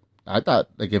 But I thought,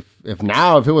 like, if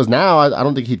it was now, I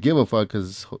don't think he'd give a fuck,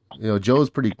 because Joe's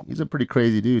he's a pretty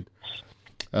crazy dude.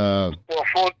 Well,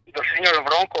 for the Senor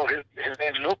Bronco, his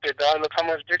name's Lupe, dog. Look how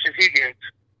much bitches he gets.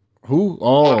 Who?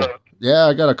 Oh, yeah,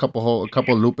 I got a couple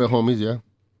Lupe homies, yeah.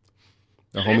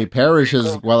 The homie Parrish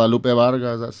is Guadalupe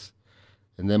Vargas,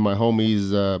 and then my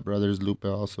homie's brother's Lupe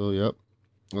also, yep.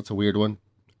 That's a weird one.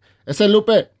 Ese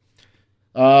Lupe.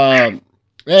 Hey,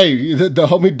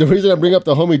 the reason I bring up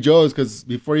the homie Joe is because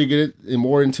before you get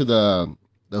more into the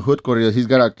hood corridos,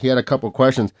 he had a couple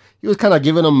questions. He was kind of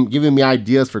giving me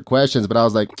ideas for questions, but I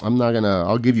was like,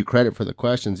 I'll give you credit for the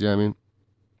questions, you know what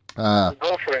I mean?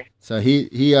 Go for it. So he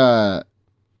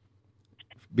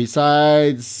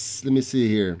besides, let me see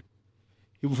here.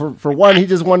 For one, he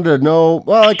just wanted to know,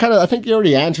 well, I think you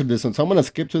already answered this one, so I'm going to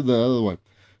skip to the other one.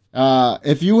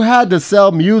 If you had to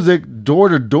sell music door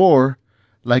to door,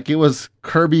 like it was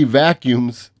Kirby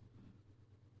vacuums,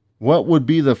 what would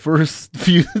be the first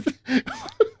few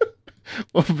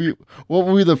what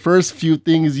would be the first few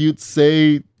things you'd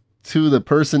say to the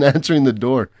person answering the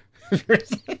door?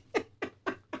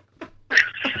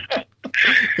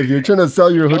 If you're trying to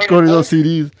sell your Hood Corrido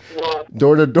CDs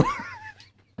door to door.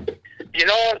 You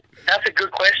know what? That's a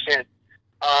good question.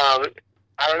 I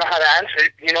don't know how to answer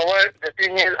it. You know what? The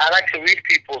thing is, I like to read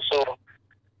people. So,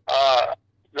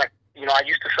 I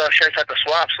used to sell shirts at the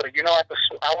swap. So,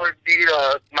 I would be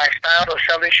my style of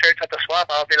selling shirts at the swap.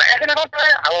 I would be like,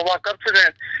 I would walk up to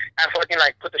them and fucking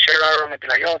put the shirt on them and be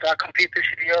like, yo, do I compete this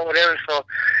year or whatever? So,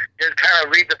 just kind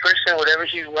of read the person, whatever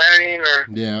she's wearing, or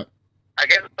yeah. I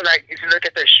guess, if you look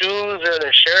at their shoes or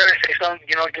their shirt, say something,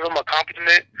 give them a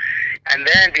compliment, and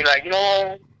then be like,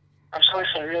 I'm selling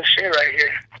some real shit right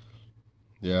here.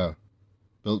 Yeah.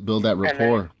 Build that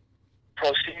rapport.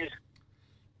 Proceed.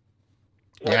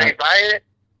 When they buy it.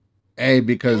 Hey,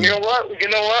 because... You know what?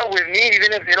 With me,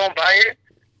 even if they don't buy it,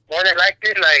 more than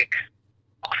likely, if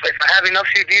I have enough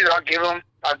CDs, I'll give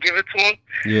it to them.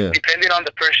 Yeah. Depending on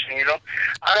the person,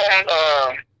 I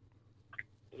don't...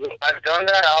 I've done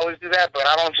that. I always do that, but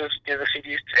I don't just give the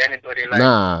CDs to anybody.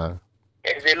 Nah.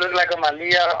 If they look like a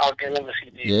Malia, I'll give them the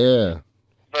CD. Yeah.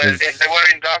 But if they're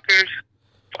wearing Dockers,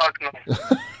 fuck no.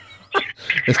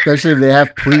 Especially if they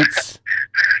have pleats.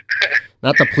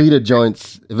 Not the pleated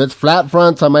joints. If it's flat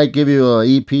fronts, I might give you a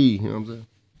EP. You know what I'm saying?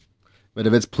 But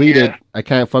if it's pleated, I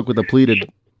can't fuck with the pleated.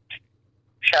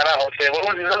 Shout out, Jose. What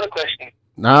was his other question?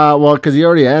 Nah, well, because he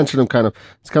already answered them kind of.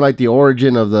 It's kind of like the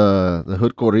origin of the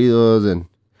Hood Corridos. And,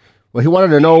 well, he wanted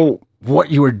to know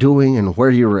what you were doing and where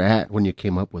you were at when you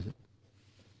came up with it.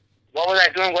 What was I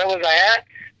doing? Where was I at?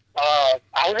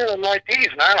 I was in the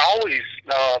Northeast, man, always.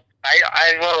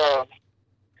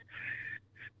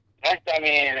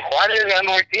 Juarez is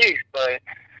Northeast, but,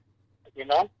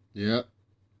 Yeah.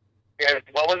 Yeah,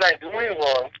 what was I doing?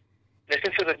 Well,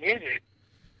 listen to the music.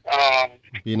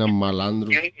 Being a malandro.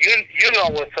 You know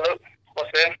what's up,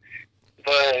 Jose.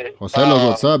 But Jose knows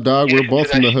what's up, dog. We're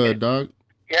both in the hood, dog.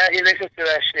 Yeah, he listens to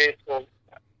that shit. So.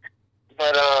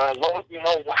 But, how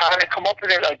did I come up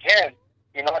with it again?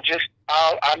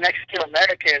 I'm Mexican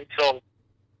American, so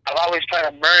I've always tried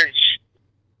to merge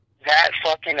that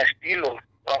fucking estilo.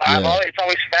 So it's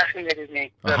always fascinated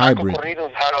me. A hybrid.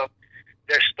 Corridos have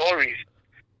their stories.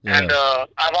 Yeah. And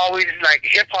I've always,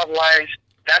 hip-hop wise,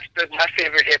 that's my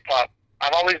favorite hip-hop.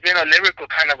 I've always been a lyrical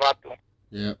kind of vato.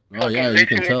 Yeah. Oh, yeah, you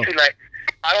can tell.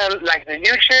 I don't like the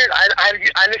new shit.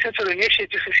 I listen to the new shit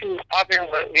just to see what's popping,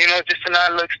 but, just to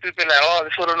not look stupid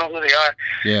this fool don't know who they are.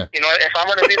 Yeah. If I'm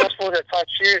going to be those fools that talk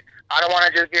shit, I don't want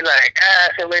to just be like,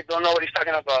 wait, don't know what he's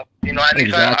talking about. At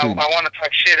least I want to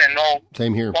talk shit and know.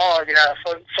 Same here. Oh, yeah,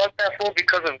 fuck that fool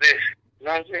because of this. You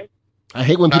know what I'm saying? I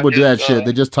hate when people do that shit.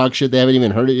 They just talk shit. They haven't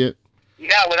even heard it yet.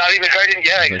 Yeah, without even hearing it.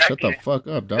 Yeah, exactly. Shut the fuck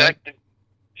up, dog. Exactly.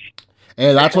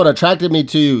 Hey, that's what attracted me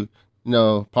to,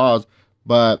 pause.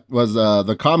 But was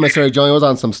the commissary joint was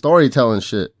on some storytelling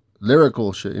shit,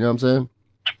 lyrical shit. You know what I'm saying?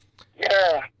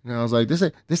 Yeah. And I was like,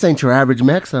 this ain't your average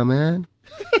Mexa, man.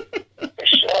 For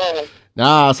sure.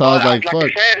 Nah, so I was like, fuck. I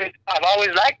said, I've always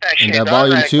liked that shit. And that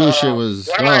volume 2 shit was.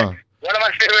 One of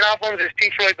my favorite albums is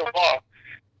Pink Floyd The Wall.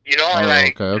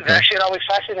 Okay. That shit always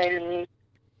fascinated me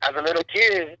as a little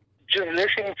kid. Just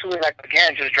listening to it,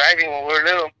 just driving when we were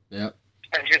little. Yeah.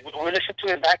 And we listen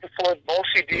to it back and forth, both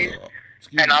CDs.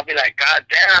 And I'll be like, God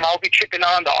damn, I'll be tripping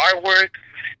on the artwork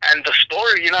and the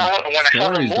story, When I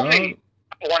saw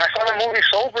the movie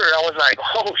Sober, I was like,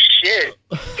 oh shit,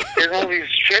 this movie's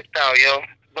tripped out, yo.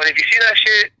 But if you see that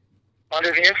shit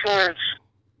under the influence,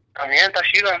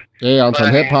 hey, on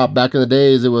some hip hop back in the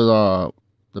days, it was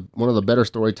one of the better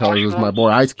storytellers was my boy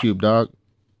Ice Cube, dog.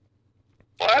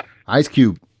 What? Ice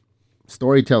Cube,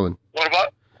 storytelling. What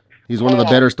about? He's one of the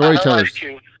better storytellers.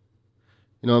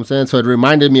 You know what I'm saying? So it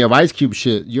reminded me of Ice Cube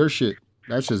shit, your shit.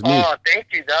 That's just me. Oh, thank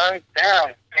you, dog.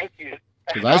 Damn, thank you.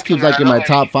 Because Ice Cube's like in my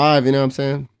top 5, you know what I'm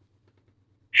saying?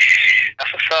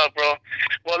 That's what's up, bro.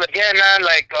 Well, again, man,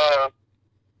 like,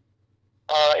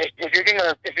 if you're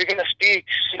gonna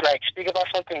speak about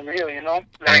something real, you know,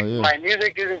 like my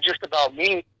music isn't just about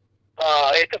me.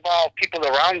 It's about people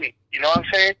around me. You know what I'm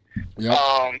saying? Yep.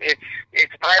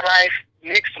 It's my life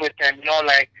mixed with them. You know,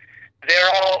 like they're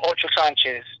all Ocho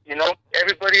Sanchez. You know,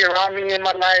 everybody around me in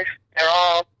my life, they're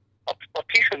all a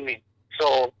piece of me.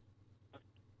 So,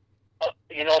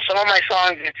 you know, some of my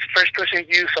songs it's first person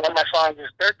view. Some of my songs is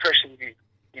third person view.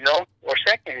 You know, or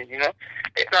second. You know,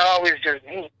 it's not always just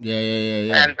me.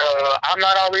 Yeah. And I'm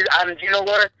not always. You know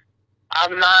what?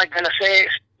 I'm not gonna say.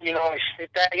 You know,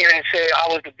 sit that here and say I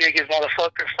was the biggest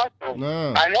motherfucker. Fuck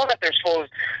no. I know that there's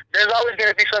always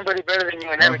gonna be somebody better than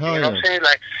you and everything. You know what I'm saying?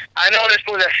 Like I know there's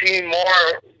people that see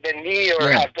more than me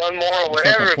or have done more or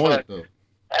whatever. But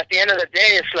at the end of the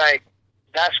day, it's like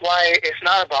that's why it's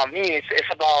not about me.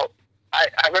 It's about I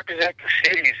represent the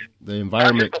cities, the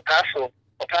environment, not just El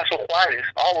Paso Juarez,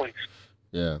 always.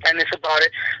 Yeah. And it's about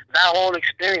it. That whole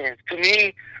experience. To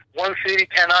me, one city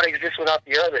cannot exist without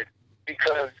the other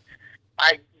because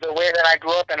the way that I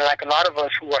grew up, and like a lot of us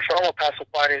who are from El Paso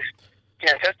Juarez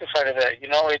can testify to that. You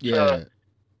know,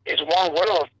 it's one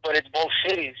world, but it's both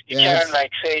cities. You can't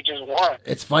like say just one.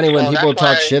 It's funny when people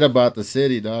talk shit about the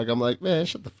city, dog. I'm like, man,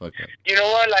 shut the fuck up. You know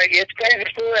what? Like it's crazy,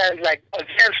 food, and like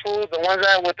against food, the ones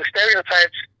that with the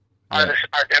stereotypes are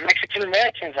the Mexican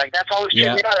Americans. Like that's always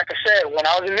tripped me out. Like I said, when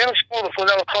I was in middle school, before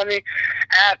they would call me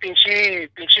pinche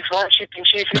fronchi,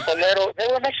 pinche frijolero, they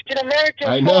were Mexican Americans.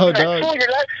 I know, like, dog.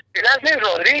 Your last name's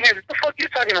Rodriguez. What the fuck are you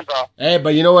talking about? Hey,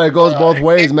 but you know what? It goes both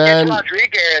ways, man.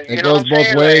 Rodriguez. It goes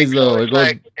both ways, though. So it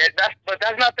goes. But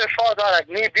that's not their fault, dog. Like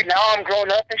me, now I'm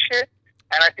growing up and shit,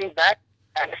 and I think back.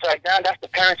 And it's like, damn, that's the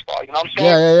parents' fault. You know what I'm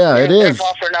saying? Yeah. It is. Their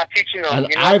fault for not teaching them. And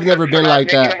you know? I've never been like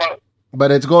that. But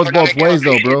it goes both ways,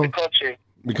 though, bro.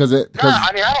 Because I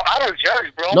mean, I don't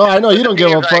judge, bro. No, I know you don't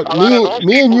give a fuck.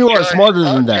 Me and you are smarter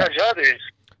than that.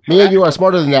 Me and you are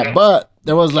smarter than that. But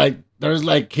there's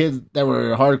like kids that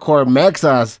were hardcore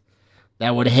Mexas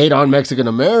that would hate on Mexican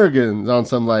Americans on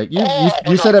some like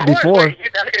you said it before.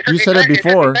 You said it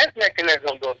before. It's a defense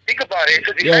mechanism, though. Think about it. It's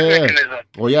a defense mechanism.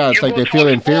 Well, yeah, it's like they feel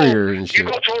inferior and shit. You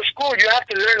go to a school, you have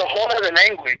to learn a whole other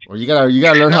language. Or you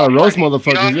gotta learn how to roast motherfuckers.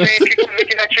 You know what I'm saying? People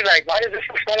looking at you like, why does this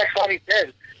smell like Salty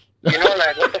Dead? You know,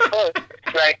 like, what the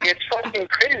fuck? Like, it's fucking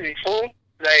crazy, fool.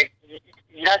 Like,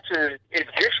 you have to, it's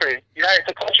different. It's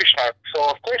a culture shock.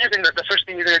 So, of course, the first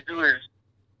thing you're going to do is...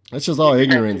 That's just all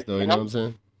ignorance, though, you know what I'm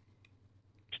saying?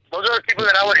 Those are the people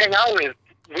that I would hang out with.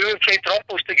 We would play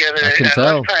trompos together. I can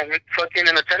tell. Fucking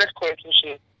in the tennis courts and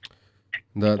shit.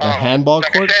 The handball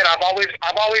court? Like I said,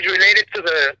 I've always related to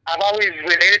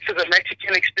the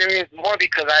Mexican experience more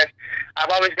because I've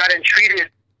always gotten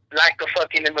treated like a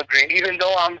fucking immigrant, even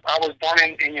though I was born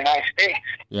in the United States.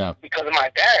 Yeah. Because of my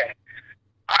dad.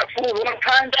 One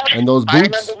time, and those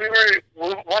boots? I remember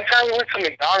one time we went to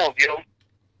McDonald's, yo,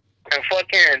 and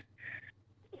fucking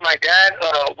my dad,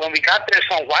 when we got there,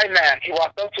 some white man, he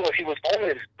walked up to us, he was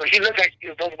homeless, but he looked like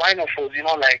those white man fools, you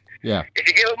know, like, if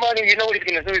you give him money, you know what he's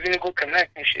going to do, he's going to go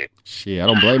connect and shit. Shit, I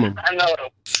don't blame him. I know.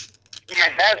 My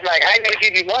dad's like, I ain't going to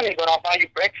give you money, but I'll buy you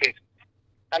breakfast.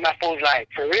 And my fool's like,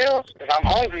 for real? If I'm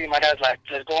hungry, my dad's like,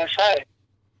 let's go inside.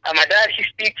 And my dad,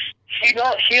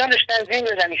 he understands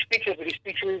English and he speaks it, but he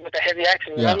speaks it with a heavy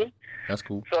accent, you know what I mean? That's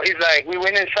cool. So he's like, we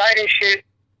went inside and shit,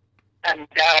 and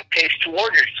dad placed 2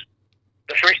 orders.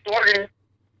 The first order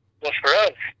was for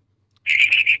us.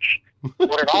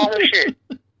 Ordered all the shit.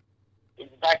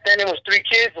 Back then it was 3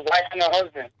 kids, a wife and a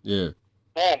husband. Yeah.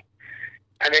 Boom.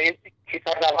 And then he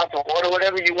told me about to order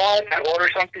whatever you want and order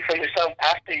something for yourself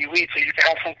after you eat so you can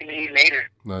have something to eat later.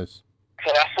 Nice.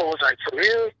 So that fool was like, for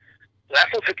real? So that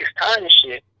fool took his time and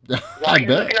shit. While he's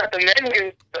looking at the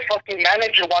menu, the fucking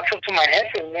manager walks up to my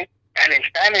headset, man, and in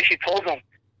Spanish he told him,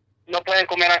 no pueden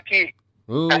comer aquí.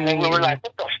 Ooh. And then we were like,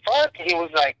 what the fuck? And he was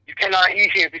like, you cannot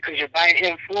eat here because you're buying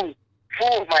him food.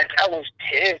 Food, my dad was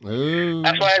pissed. Ooh.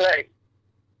 That's why, like,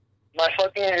 my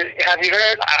fucking, have you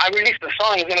heard? I released the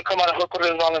song. It's going to come out of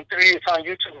Corridos Volume 3. It's on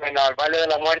YouTube right now. El Baile de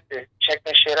la Muerte. Check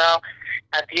that shit out.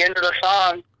 At the end of the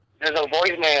song, there's a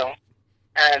voicemail.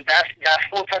 And that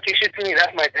fool talking shit to me,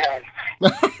 that's my dad.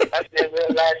 That's the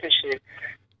real life and shit.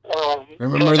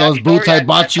 Remember those boots I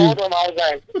bought you?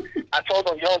 I told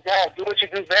him, yo, dad, do what you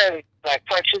do best. Like,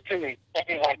 talk shit to me. And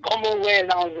he's like, come away.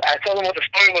 And I told him what the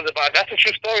story was about. That's a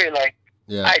true story. Like,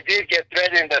 I did get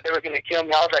threatened that they were going to kill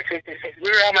me. I was like 56. We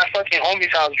were at my fucking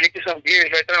homie's house drinking some beers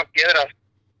right there on Piedras.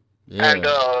 Yeah. And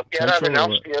Piedras and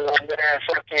Elmsfield over there.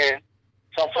 Fucking,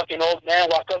 some fucking old man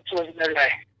walk up to us and they're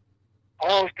like,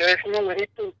 oh, ustedes son los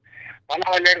güeritos, van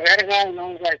a valer verga. And I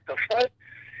was like, the fuck?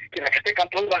 Like, este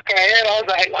campeón va a caer. I was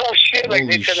like, oh shit. Like,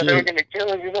 they said that they were going to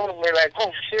kill us, you know? We're like,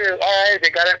 oh shit. All right, they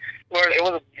got it. It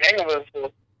was a gang of us,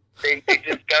 so they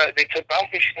took off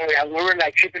and shit. And we were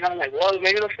like tripping out, like, well,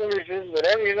 maybe the film is just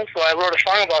whatever, you know? So I wrote a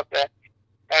song about that.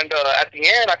 And at the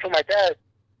end, I told my dad,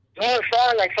 do a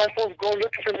song like some folks go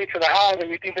looking for me to the house and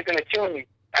you think they're going to kill me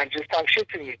and just talk shit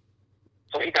to me.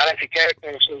 So he got into character.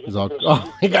 And shit.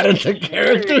 He got into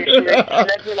character.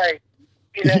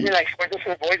 He let me four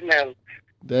different voicemails.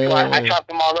 Damn. So I chopped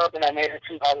them all up and I made it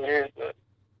 2,000 years. But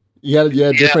you had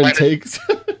different takes.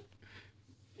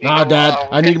 Nah, Dad,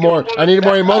 I need more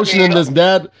emotion in this,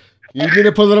 Dad. You need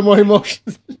to put a little more emotion.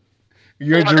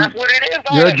 That's what it is.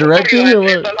 You're directing or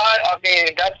what? I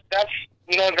mean,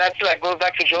 that's like goes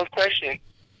back to Joe's question.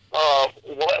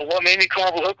 What made me come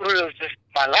up with Hook Corridos was just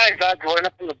my life, growing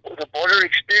up in the border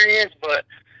experience, but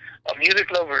a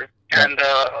music lover. And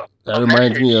that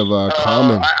reminds me of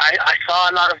Common. I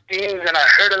saw a lot of things and I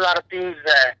heard a lot of things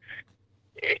that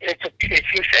it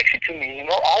seemed sexy to me, you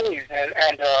know, always.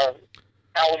 And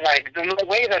I was like, there's no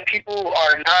way that people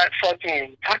are not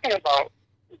fucking talking about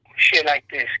shit like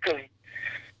this. Because,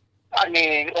 I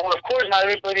mean, well, of course, not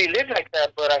everybody lives like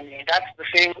that, but I mean, that's the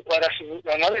same. Well, that's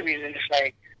another reason. It's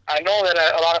like, I know that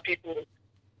a lot of people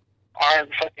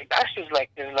aren't fucking bastards like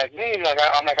this, like me. Like,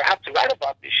 I have to write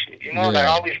about this shit, you know? Like, I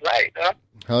always write, huh?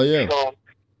 Hell yeah. So,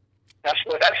 that's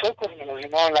Hook Corridos, you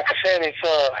know? And like I said, it's,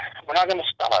 we're not going to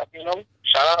stop, you know?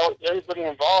 Shout out everybody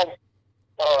involved.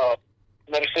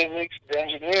 Metaphysics, the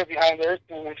engineer behind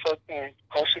everything, and fucking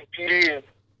Coastal Petey and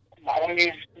my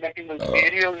homies making the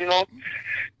videos, you know.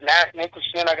 Last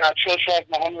Nicholson, I got Chill Track,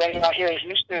 my homie right out here in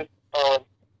Houston.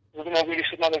 We're going to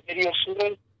release another video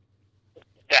soon.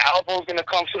 The album's going to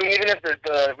come soon, even if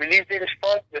the release date is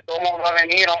fucked. The Tomo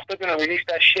Ravenir, I'm still going to release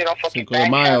that shit on fucking Cinco de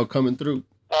Mayo coming through.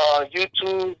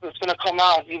 YouTube, it's going to come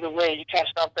out either way. You can't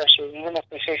stop that shit, even if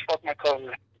they say fuck my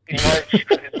cover. You know,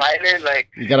 it's violent, like...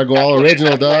 You gotta go all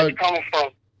original, dog.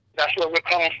 That's where we're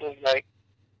coming from, like...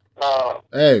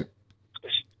 Hey,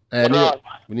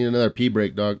 we need another pee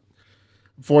break, dog.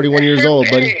 41 years old,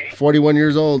 buddy. 41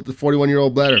 years old, the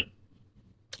 41-year-old bladder.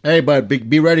 Hey, bud,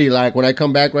 be ready. Like, when I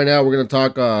come back right now, we're gonna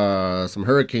talk some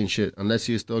hurricane shit, unless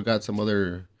you still got some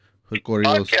other Hood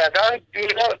Corridos. Yeah, dog, do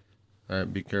it up. All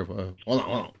right, be careful. Hold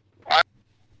on.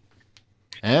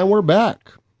 And we're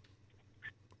back.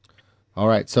 All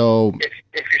right, so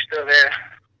if you're still there,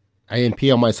 I didn't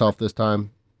pee on myself this time.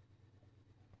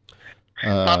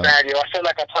 Not bad, yo. I feel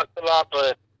like I talked a lot,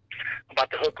 but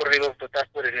about the Hood Corridos, but that's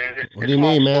what it is. What do you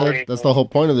mean, man? That's the whole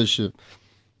point of this shit.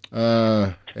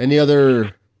 Any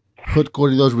other Hood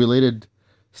Corridos related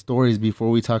stories before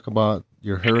we talk about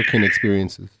your hurricane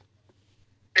experiences?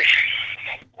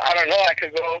 I don't know. I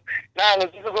could go.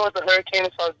 Let's just go with the hurricane.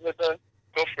 So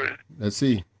go for it. Let's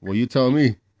see. Well, you tell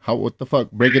me. What the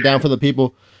fuck? Break it down for the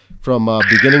people from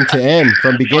beginning to end.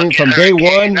 From day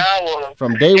one.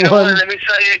 From day one. Let me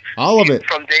tell you. All of it.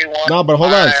 From day one. No, but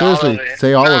hold on. Seriously.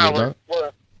 Say all of it,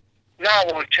 huh?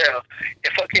 We'll chill.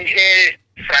 It fucking hit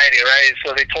Friday, right?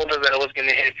 So they told us that it was going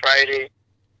to hit Friday.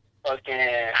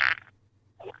 Fucking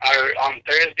on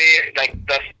Thursday, like,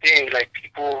 that's the thing. Like,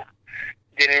 people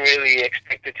didn't really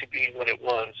expect it to be what it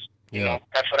was. You know?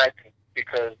 That's what I think.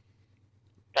 Because,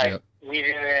 like, we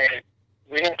didn't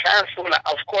cancel.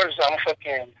 Of course, I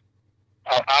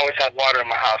always had water in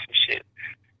my house and shit.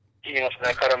 You know, so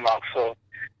I cut them out. So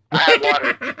I had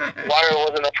water. Water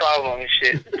wasn't a problem and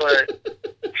shit. But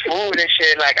food and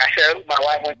shit, like I said, my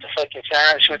wife went to fucking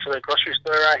Sam's. She went to the grocery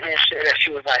store around here and shit. And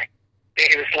she was like,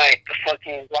 it was like the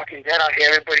fucking Walking Dead out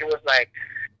here. Everybody was like,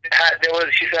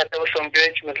 she said there was some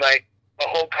bitch with like a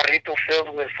whole carrito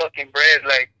filled with fucking bread.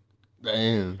 Like,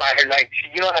 damn. By her, like,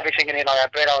 you know, I've been thinking all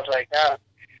that bread. I was like, yeah.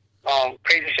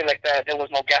 Crazy shit like that. There was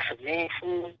no gasoline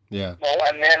food. Yeah. No,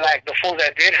 and then like the fools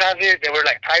that did have it, they were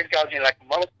like price gouging like a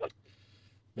motherfucker.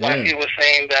 Like he was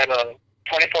saying that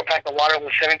 24 pack of water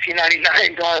was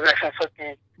 $17.99. Like some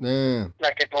fucking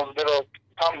like at those little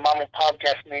mom and pop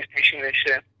gas station and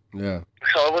shit. Yeah.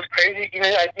 So it was crazy. Even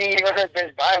I think even her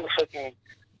Best Buy was fucking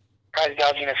price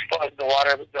gouging as fuck the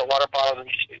water bottles and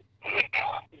shit.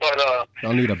 But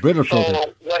I'll need a Brita filter.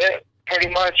 So pretty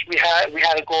much we had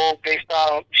to go based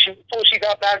on she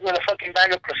got back with a fucking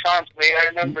bag of croissants. I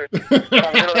remember some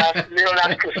little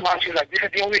ass croissants. She's like, this is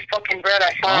the only fucking bread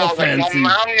I found. I was like, no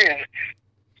mountain.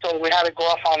 So we had to go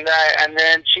off on that, and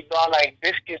then she brought like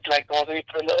biscuits, like those we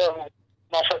put a little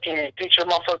motherfucking picture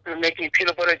motherfucker making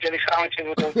peanut butter jelly sandwiches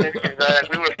with those biscuits.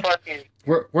 We were fucking.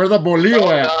 Where the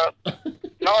bolillo at?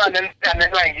 No, and then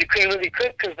like you couldn't really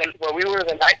cook because where we were,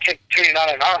 the light kept turning on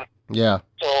and on. Yeah.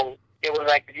 So it was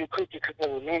like if you cook with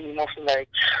the rain, you know. So like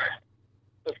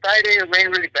the Friday it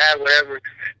rained really bad, whatever.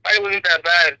 Friday wasn't that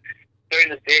bad during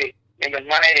the day, and the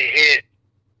night it hit.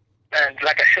 And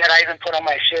like I said, I even put on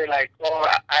my shirt like, oh,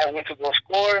 I went to go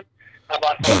score. I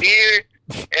bought some beer,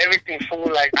 everything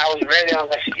full. Like I was ready. I was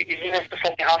like, even if the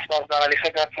fucking house was down, at least I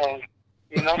got some,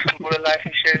 you know, some good life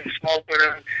and shit, smoke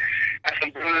and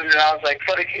some bruises. And I was like,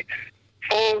 fuck it.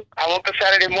 Fool, I woke up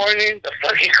Saturday morning, the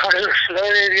fucking car was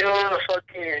flooded, you know,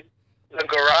 the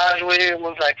garage way it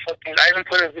was like fucking, I even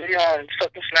put a video on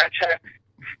fucking Snapchat,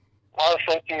 all the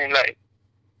fucking, like,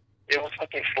 it was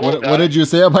fucking full. What did you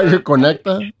say about your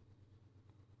Conecta?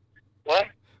 What?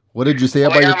 What did you say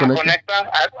about your Conecta?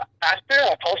 After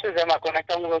I posted that my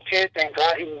Conecta was okay, thank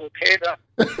God he was okay, though.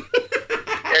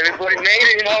 Everybody made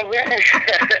it, you know what I'm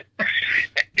saying?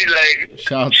 He's like...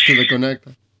 Shouts to the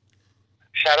Conecta.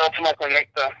 Shout out to my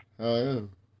Conecta. Oh, yeah.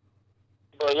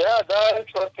 But yeah, dog,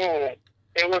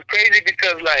 it was crazy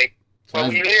because, like, where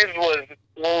we lived was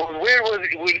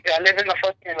weird. I live in a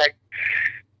fucking, like,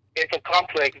 it's a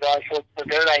complex, dog. So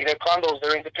they're condos,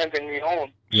 they're independently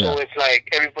owned. Yeah. So it's like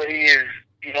everybody is,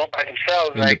 you know, by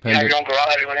themselves. Like, you have your own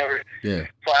garage or whatever. Yeah.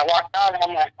 So I walked out and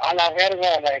I'm like, a la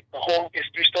verga. Like, the whole is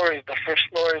 3 stories. The first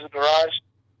floor is the garage.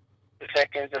 The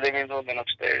second is the living room and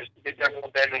upstairs. There's no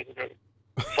bedrooms.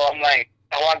 So I'm like,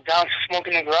 I walked down to smoke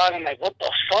in the garage. I'm like, what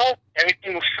the fuck?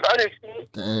 Everything was flooded,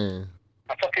 dude. Damn.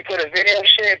 I fucking put a video and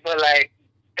shit, but like,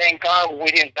 thank God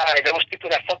we didn't die. There was people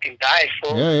that fucking died,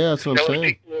 so. Yeah, that's what I'm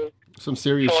saying. Some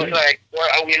serious shit. So it's like,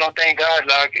 well, you know, thank God,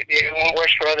 like, it won't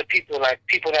worse for other people. Like,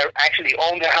 people that actually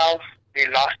own their house, they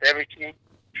lost everything.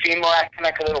 FEMA acting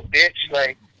like a little bitch,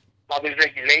 like, all these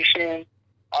regulations,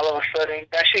 all of a sudden.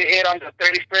 That shit hit on the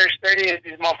 30th.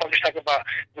 These motherfuckers talk about,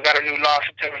 we got a new law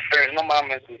September 1st. No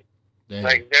mames.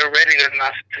 Like, they're ready to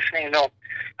say no.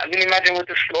 I mean, imagine with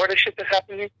this Florida shit that's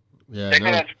happening. Yeah, they're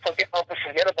going to fucking help us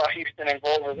forget about Houston and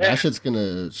go over there. That shit's going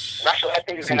to... That's what I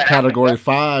think is going to happen. Category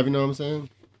 5, you know what I'm saying?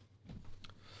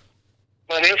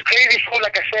 But it was crazy food,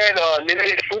 like I said,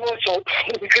 limited food, so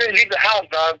we couldn't leave the house,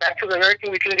 dog. Back to the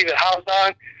hurricane, we couldn't leave the house,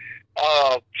 dog.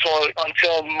 So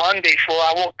until Monday, so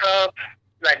I woke up,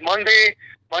 like Monday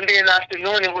in the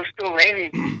afternoon, it was still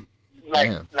raining.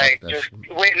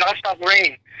 Non-stop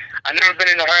rain. I've never been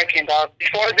in a hurricane, dog.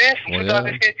 Before this,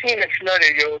 2015, it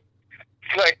flooded, yo.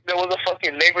 It's like there was a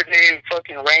fucking Labor Day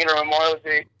fucking rain or Memorial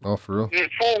Day. Oh, for real?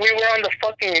 Fool, we were on the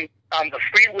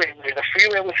freeway. The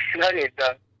freeway was flooded,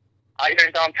 dog. Out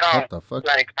here downtown. What the fuck?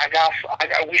 Like,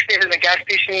 we stayed in the gas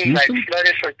station, Houston? Like,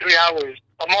 flooded for 3 hours.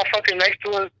 A motherfucker next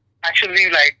to us actually,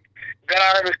 like, got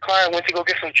out of his car and went to go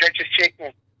get some Church's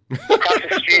chicken across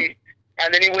the street.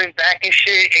 And then he went back and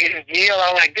shit, ate his meal.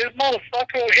 I'm like, this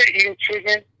motherfucker over here eating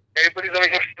chicken. Everybody's over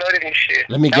here flooded and shit.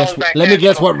 Let me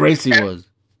guess what race he was.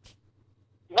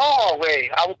 No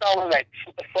way. I thought it was like,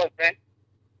 what the fuck, man?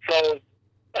 So,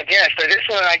 again, for this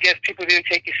one, I guess people didn't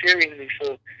take it seriously.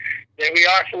 So, there we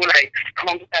are, so like,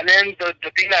 and then the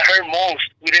thing that hurt most,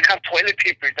 we didn't have toilet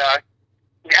paper, dog.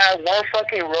 We had one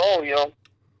fucking roll, yo.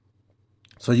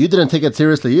 So you didn't take it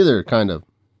seriously either, kind of.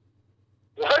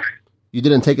 What? You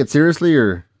didn't take it seriously,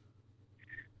 or?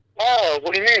 Oh,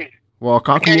 what do you mean? Well,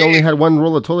 how come you only had one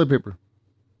roll of toilet paper?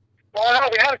 Well, no,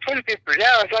 we had toilet paper.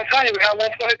 Yeah, that's what I'm telling you. We had one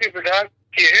toilet paper, dog.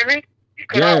 Can you hear me?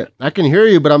 Yeah, I can hear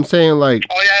you, but I'm saying, like...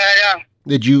 Oh, yeah.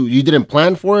 Did you didn't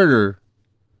plan for it, or...?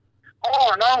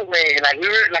 Oh, no way. Like, we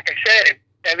were, like I said,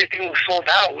 everything was sold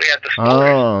out. We had the store.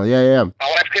 Oh, yeah. My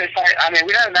wife couldn't find... I mean,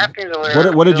 we had napkins or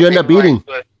whatever. What did you end up eating?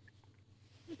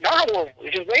 No,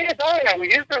 we just waited, dog.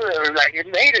 We used to, like, it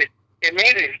made it. It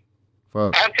made it.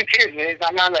 Fuck. I have 2 kids, man.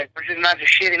 I'm not, like, we're just not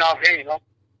just shitting off here, you know?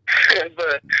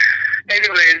 But,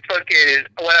 anyways, fucking,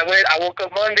 when I woke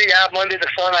up Monday, the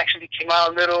sun actually came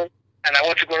out a little, and I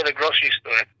went to go to the grocery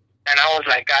store. And I was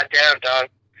like, God damn, dog.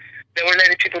 They were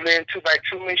letting people in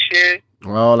 2x2 and shit.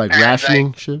 Oh, like rationing,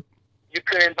 like, shit? You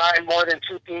couldn't buy more than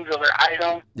 2 things of an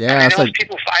item. Yeah, that's like...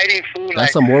 people fighting food.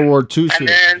 That's some World War II shit. And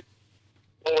then,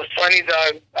 what was funny,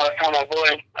 dog, I was telling my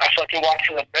boy, I fucking walked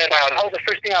to the bed, dog. That was the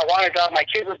first thing I wanted, dog. My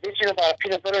kids were bitching about a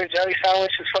peanut butter and jelly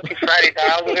sandwich. It's fucking Friday,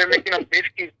 dog. I was there making them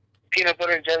biscuits, peanut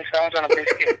butter and jelly sandwich on a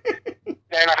biscuit.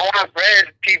 And I want bread,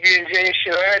 PB&J and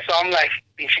shit, right? So I'm like,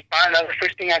 fine, that's the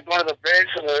first thing I go to the bread,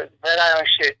 so the bread aisle and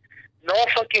shit. No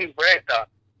fucking bread, dog.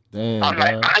 Damn, I'm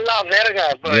like, I love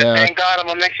verga, but thank God I'm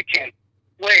a Mexican.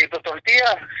 Wait, the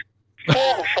tortilla?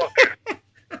 Fool, fucker.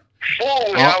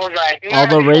 Fool. I was like... All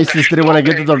the racists didn't want to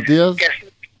get the tortillas?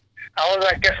 I was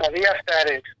like, quesadilla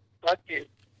status. Fuck you.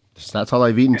 That's all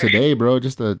I've eaten today, bro.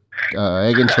 Just a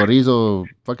egg and chorizo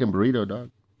fucking burrito,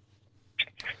 dog.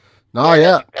 Oh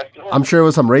yeah, I'm sure there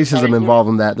was some racism involved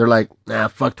in that. They're like, nah,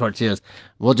 fuck tortillas.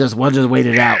 We'll just wait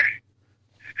it out.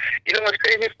 You know what's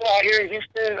crazy out here in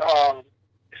Houston?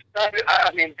 It's not,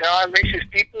 I mean, there are racist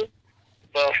people,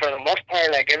 but for the most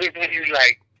part, like everybody's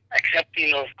like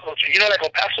accepting of culture. You know, like El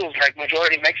Paso is like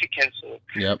majority Mexican, so.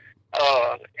 Yep.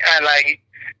 And like,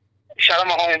 shout out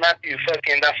my homie Matthew,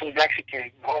 fucking that's from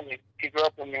Mexican, homie. He grew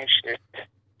up with me and shit.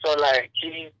 So like,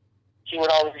 he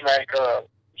would always like,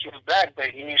 he was black, but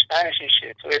he knew Spanish and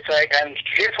shit. So it's like, and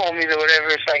his homies or whatever,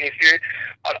 it's like if you're,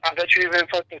 I bet you even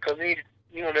fucking, cause he,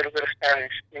 you know, a little bit of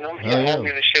Spanish, you know, he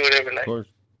homies and shit, whatever. Like,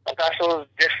 El Paso is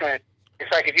different.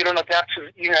 It's like if you don't adapt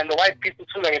to, you know, and the white people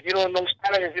too, like if you don't know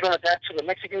Spanish, if you don't adapt to the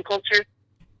Mexican culture,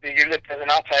 then you're looked as an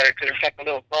outsider because it's like a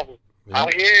little bubble. Yeah.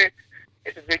 Out here,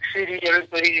 it's a big city,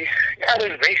 everybody, yeah,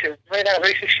 there's racist. Right now,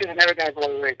 racist shit is never gonna go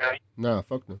away, guys. No,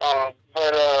 fuck no.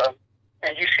 But,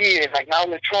 and you see it, like now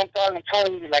with Trump, dog, I'm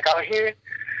telling you, like out here,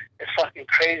 it's fucking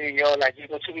crazy, yo. Like you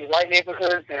go to these white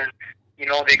neighborhoods and, you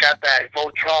know, they got that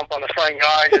vote Trump on the front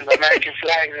yards and the American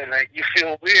flags and like you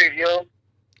feel weird, yo.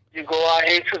 You go out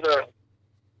here to the,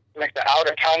 like the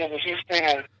outer counties of Houston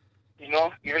and, you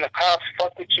know, even the cops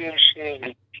fuck with you and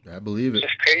shit. I believe it. It's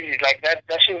just crazy. Like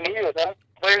that shit real, dog.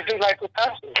 But it's just like El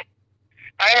Paso.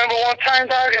 I remember one time,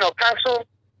 dog, in El Paso,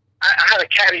 I had a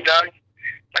caddy, dog.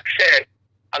 Like I said,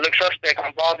 I look suspect,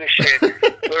 I'm bald and shit.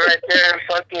 We're right there,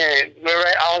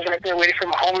 I was right there waiting for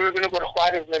my home. We were gonna go to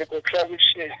Juarez, let it go club and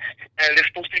shit. And this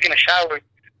fool's taking a shower.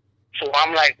 So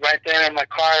I'm like right there in my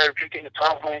car, drinking the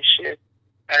top and shit.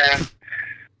 And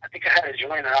I think I had a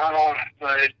joint, I don't know.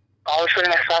 But all of a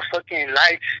sudden I saw fucking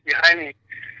lights behind me.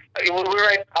 I was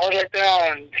right there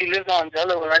on, he lives on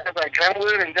Delaware, right there by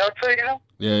Glenwood and Delta, you know?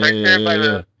 Yeah, right there by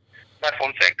the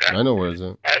phone sector. I know where it's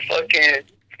at.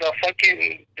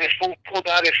 This fool pulled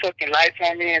out his fucking lights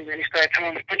on me and then he started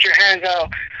telling me, put your hands out.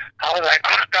 I was like,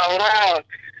 cabrón,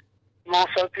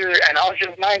 motherfucker. And I was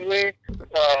just nice, way.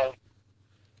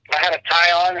 I had a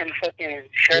tie on and fucking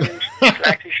shirt and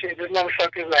slacks and shit. This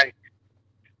motherfucker's like,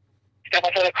 step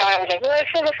outside the car. I was like, well, I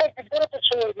the fucking put up the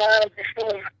show, man. This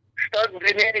fool stuck.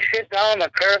 They made me sit down on the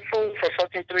curb, fool, for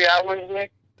fucking 3 hours, man.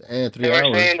 And 3 they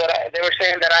hours. They were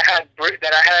saying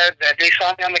that they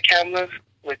saw me on the cameras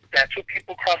with that 2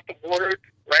 people crossed the border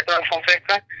right there on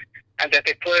Fonseca, and that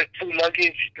they put 2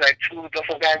 luggage, like 2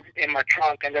 duffel bags in my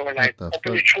trunk, and they were like,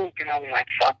 open your trunk, and I was like,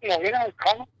 fuck, you know,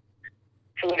 come.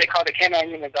 So when they called the canine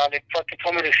unit, dog, they fucking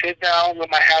told me to sit down with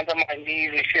my hands on my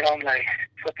knees and shit. I'm like,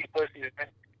 fucking pussy, man.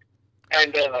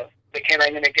 And the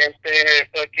canine unit gets there,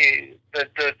 fucking,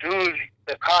 the dudes,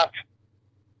 the cops,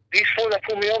 these fools that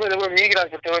pulled me over, they were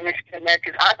migras, but they were Mexican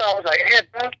Americans. I thought I was like, hey,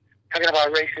 bro, talking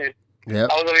about racist.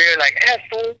 Yep. I was over here like, hey,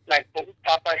 fool, like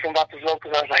Popeye from Vatos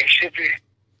Locos. I was like, shit, be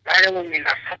riding with me,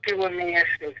 not fucking with me, and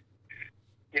shit.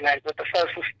 You're like, what the fuck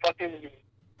was fucking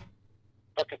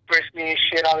frisk me and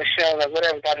shit, all this shit. I was like,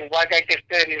 whatever, dog. This white guy gets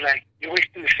there, and he's like, you're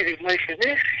wasting the city's money for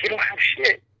this? You don't have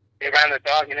shit. They ran the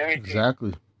dog and everything.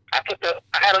 Exactly. I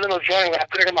had a little joint, I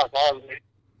put it in my balls.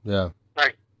 Yeah.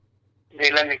 Like, they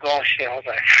let me go and shit. I was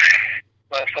like,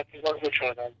 but fucking what's which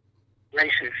one, dog?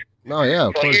 Racist. No, yeah,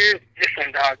 of course. Here's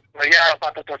different, dog. But yeah,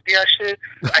 about the tortilla shit,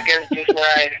 I guess just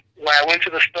where I went to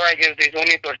the store, I guess they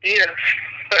only tortillas.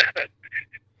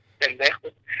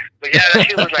 Pendejo. But yeah, that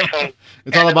shit was like some...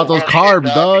 It's all about those carbs,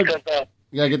 shit, dog. Because,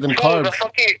 you gotta get them carbs.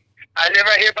 I live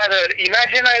right here by the...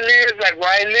 Imagine I live, like where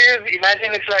I live,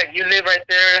 imagine it's like you live right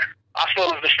there off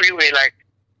of the freeway, like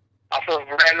off of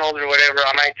Reynolds or whatever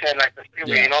on I-10, like the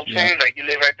freeway, you know what I'm saying? Like you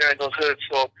live right there in those hoods,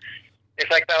 so it's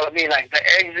like that with me. Like the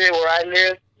exit where I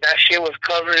live, that shit was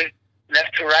covered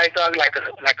left to right, dog, like an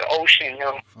ocean, you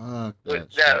know? Fuck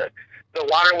that the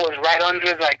water was right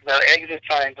under, like, the exit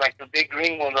signs, like the big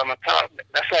green ones on the top.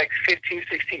 That's like 15,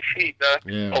 16 feet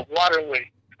of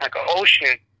waterway, like an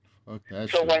ocean. Okay.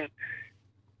 So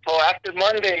after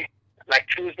Monday, like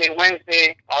Tuesday,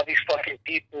 Wednesday, all these fucking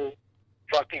people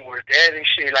fucking were dead and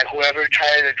shit. Like whoever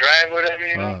tried to drive, whatever,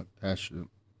 you know? That shit.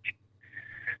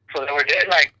 So they were dead.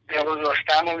 Like there was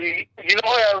a family. You know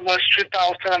what I was tripped out? I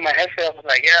was telling my headset, I was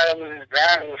like, yeah, that was his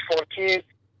van. It was 4 kids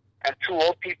and 2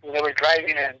 old people. They were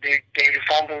driving and they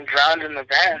found them drowned in the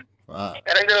van. Wow.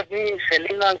 That ended up being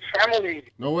Selena's family.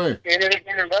 No way. They ended up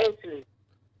being a relative.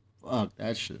 Fuck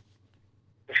that shit.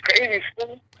 It's crazy,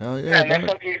 fool. Hell yeah. And that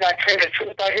fucking got traded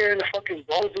truth out here in the fucking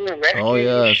boat doing rescue. Oh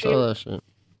yeah, I saw that shit.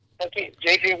 Fucking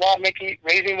J.J. Watt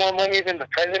raising more money than the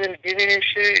president giving and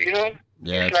shit, you know?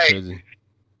 Yeah, it's like, crazy.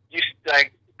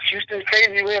 Like, Houston's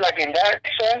crazy way, like, in that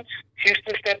sense,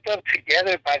 Houston stepped up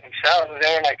together by themselves.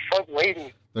 They were like, fuck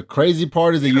waiting. The crazy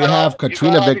part is that you have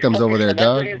Katrina victims over there,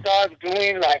 dog. Dogs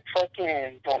doing, like,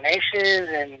 fucking donations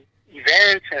and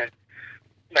events and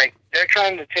like they're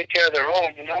trying to take care of their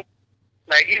own, you know.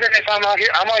 Like even if I'm out here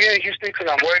in Houston because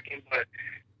I'm working, but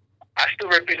I still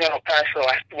represent El Paso.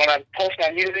 When I post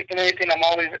my music and everything, I'm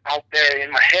always out there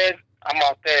in my head. I'm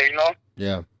out there, you know.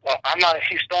 Yeah. Well, I'm not a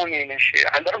Houstonian and shit.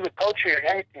 I love the culture and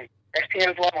everything.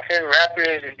 STM is one of my favorite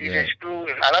rappers and DJ Screw,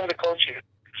 and I love the culture.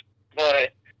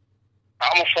 But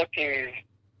I'm a fucking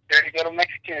dirty ghetto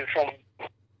Mexican from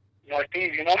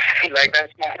Northeast, you know. Like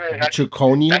that's my hood. That's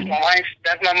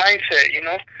my mindset, you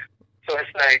know. So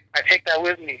it's like I take that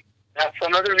with me. That's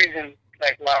another reason,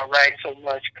 like, why I write so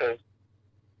much, because,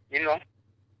 you know.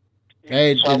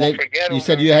 Hey, so you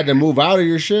said you had to move out of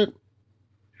your shit?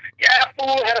 Yeah,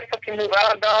 fool, I had to fucking move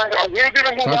out, dog. We were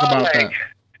gonna move out, like,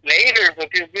 later, but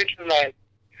this bitch was, like,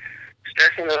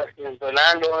 stressing us, and the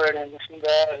landlord and this and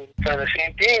that, and for the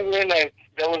same thing, man, like,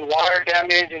 there was water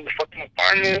damage in the fucking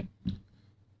apartment.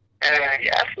 And,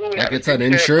 yeah, fool. Like, it's an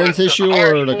insurance issue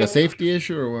or, like, a safety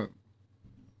issue or what?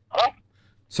 Huh?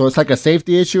 So it's like a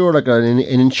safety issue or like an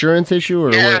insurance issue or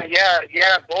what?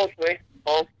 Yeah, both ways,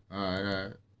 both. All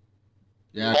right.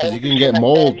 Yeah, because you can get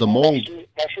mold, the mold.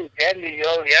 That shit's deadly,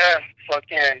 yo, yeah.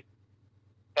 Fucking,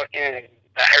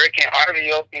 Hurricane Harvey,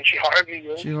 yo. She Harvey,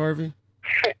 yo. She Harvey?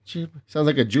 Sounds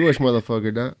like a Jewish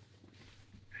motherfucker, dog.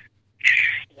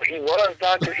 He was,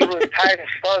 dog, because he was tight as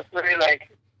fuck, really, like.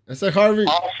 That's like Harvey.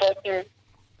 All fucking,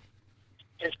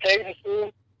 it's crazy,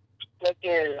 food.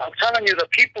 Fucking, I'm telling you, the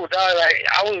people, dog, like,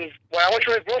 when I went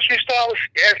to the grocery store, I was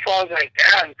scared, so I was like,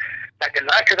 damn, like,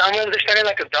 because I'm understanding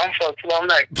like a dumb fuck, so I'm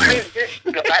like, what is this?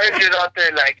 The manager's out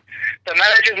there, like, the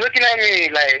manager's looking at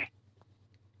me, like,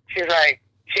 she's like,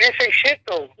 she didn't say shit,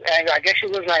 though, and I guess she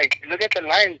was like, look at the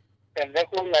line, and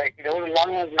that was like, there was a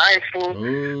long line, fool.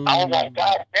 Ooh. I was like,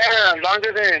 god damn,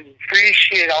 longer than free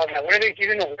shit. I was like, what are they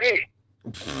giving away?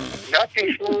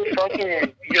 Nothing, fool.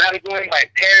 Fucking, you had to go in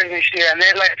like pairs and shit, and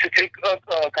then like to take up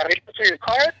carrito to your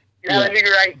car, you had to leave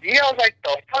your ID. I was like,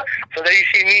 the fuck? So then you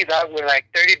see me, dog, with like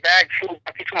 30 bags, fool,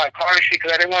 back to my car and shit,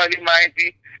 because I didn't want to leave my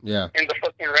ID. Yeah. In the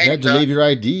fucking rain. You had to leave your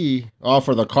ID. Oh,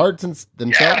 for the cards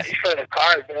themselves? Yeah, for the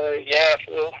cards, yeah,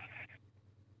 fool.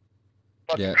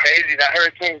 Fucking crazy. That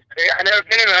hurricane's crazy. I never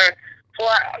been in a hurricane. So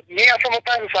I'm from a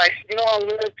place, like, you know,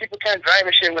 people can't drive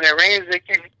and shit. When it rains,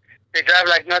 they drive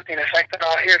like nothing. It's like that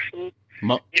out here, food.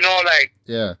 You know, like,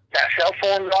 that cell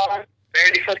phone law,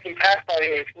 barely fucking passed out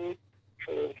here, food.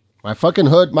 So, my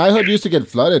hood used to get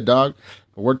flooded, dog.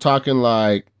 We're talking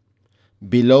like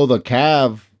below the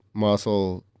calf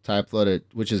muscle type flooded,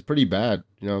 which is pretty bad.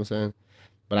 You know what I'm saying?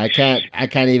 But I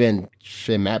can't even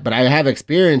shit, Matt. But I have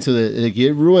experience with it.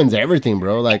 It ruins everything,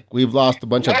 bro. Like, we've lost a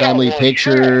bunch of family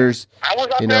pictures. I was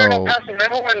up there in El Paso.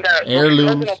 Remember when that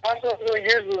heirlooms. El Paso 4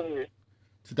 years was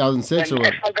 2006 or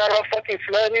what? I got all fucking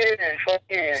flooded and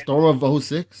fucking... Storm of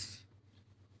 06?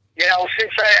 Yeah,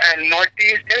 06, right? And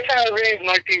Northeast. Every time it rains,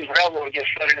 Northeast Railroad gets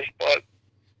flooded as fuck.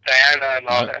 Diana and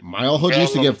all that. My old hood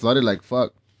used to get flooded like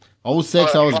fuck.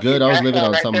 06, I was good. I was living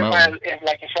on some mountain.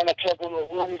 Like in front of Corridos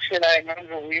Volume shit, I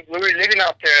remember we were living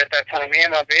out there at that time. Me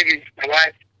and my baby, my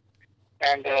wife.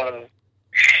 And that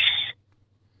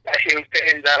shit was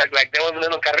crazy. Like there was a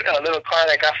little car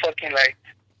that got fucking like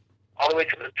all the way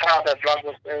to the top. That vlog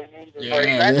was there. Yeah, but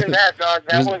imagine that, dog.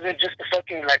 That wasn't just a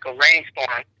fucking like a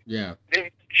rainstorm. Yeah.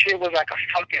 This shit was like a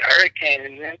fucking hurricane,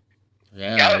 and then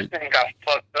everything got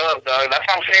fucked up, dog. That's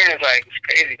what I'm saying. It's like, it's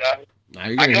crazy, dog.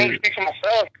 I can only speak for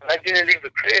myself, because I didn't leave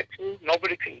the crib, too.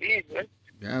 Nobody can leave, man.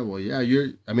 Yeah, well, yeah,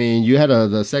 you had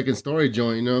the second story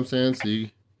joint, you know what I'm saying? So you,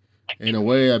 in a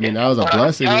way, I mean, that was a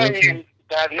blessing. I'm telling you,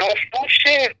 that no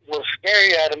shit was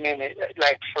scary at a minute.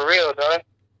 Like, for real, dog.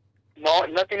 No,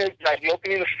 nothing is, like, you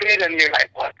opening the fridge and you're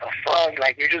like, what the fuck?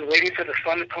 Like, you're just waiting for the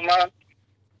sun to come out.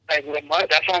 Like,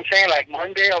 that's what I'm saying. Like,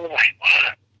 Monday, I was like,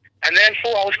 what? And then,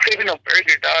 fool, I was craving a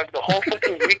burger, dog. The whole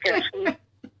fucking weekend, fool.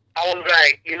 I was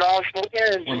like, you know, I was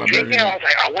smoking and drinking. I was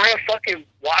like, I want a fucking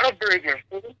Whataburger,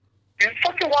 fool. This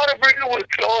fucking Whataburger was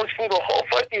closed for the whole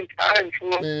fucking time,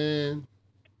 fool. Man.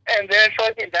 And then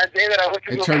fucking that day that I went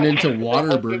to it turned into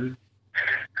Whataburger.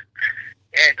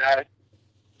 Yeah, dog.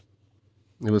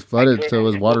 It was flooded, so it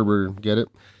was Whataburger. Get it?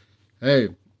 Hey.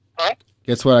 Huh?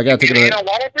 Guess what? I got to take it.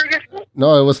 Whataburger?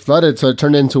 No, it was flooded, so it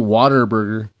turned into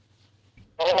Whataburger.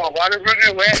 Oh,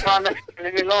 Whataburger went on.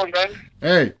 Leave me alone, man.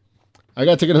 Hey. I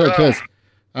got to take another piss.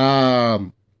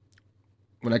 When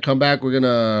I come back, we're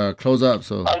gonna close up.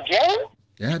 So again?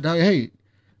 Yeah, dog. Hey,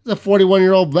 it's a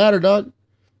 41-year-old bladder, dog.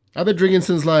 I've been drinking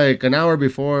since like an hour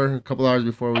before, a couple hours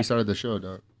before we started the show,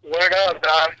 dog. Word up,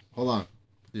 dog. Hold on.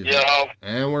 Yo.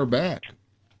 And we're back.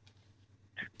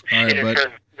 All right,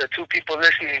 but the two people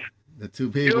listening. The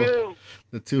two people.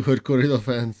 The two Hood Corrido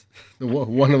fans.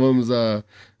 One of them's a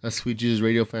Sweet Jesus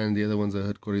Radio fan. The other one's a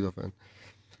Hood Corrido fan.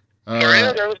 For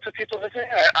real, there was 2 people listening.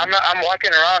 I'm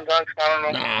walking around, dog. So I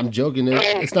don't know. Nah, I'm joking.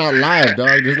 It's not live,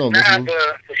 dog. There's no listening. Nah,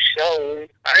 but for sure.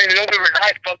 I didn't know we were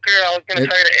live, fucker. I was gonna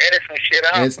try to edit some shit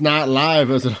out. It's not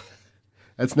live.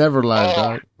 It's never live,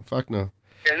 dog. Fuck no.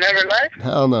 It's never live?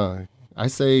 Hell no. I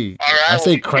say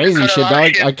crazy you shit,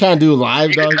 dog. I can't do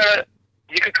live, dog.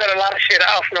 You could cut a lot of shit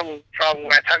out from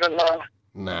when I talk about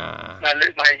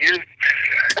my youth.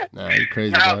 Nah, you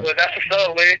crazy, nah, dog. But that's what's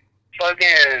up, man.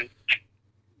 Fucking.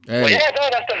 Hey. Well, yeah, no,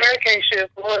 that's the hurricane shit.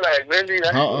 Like, really.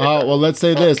 Well, let's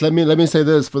say this. Let me say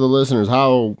this for the listeners.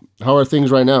 How are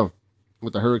things right now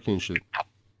with the hurricane shit?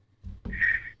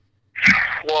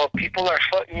 Well, people are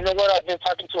you know what? I've been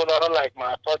talking to a lot of like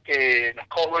my fucking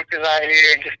coworkers out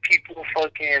here, and just people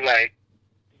fucking like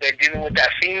they're dealing with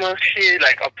that FEMA shit,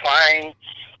 like applying.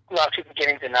 A lot of people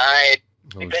getting denied,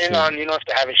 depending on if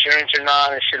they have insurance or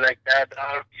not and shit like that.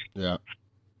 Yeah.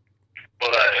 But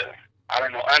I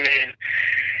don't know. I mean.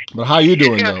 But how you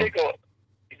doing though?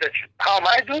 How am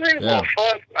I doing? Yeah. Well,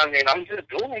 fuck. I mean, I'm just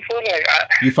doing fuck.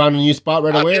 You found a new spot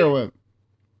right away, or what?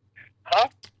 Huh?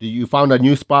 You found a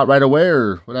new spot right away,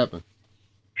 or what happened?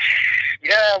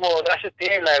 Yeah, well, that's the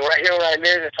thing. Like right here where I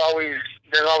live,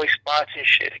 there's always spots and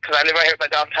shit. Cause I live right here by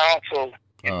downtown, so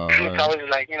it's always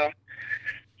like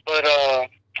But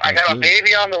I got a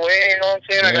baby on the way. You know what I'm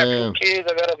saying? I got 2 kids.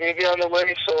 I got a baby on the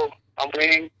way, so I'm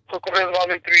waiting for Corridos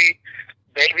Volume 3,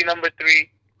 baby number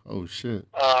 3. Oh shit.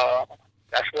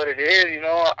 That's what it is.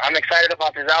 I'm excited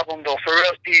about this album though. For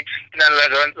real, Steve.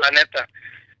 La neta.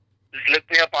 Just look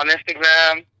me up on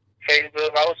Instagram,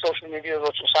 Facebook, all social media,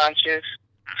 Ocho Sanchez,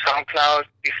 SoundCloud,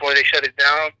 before they shut it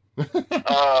down.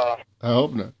 I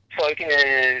hope not. Fucking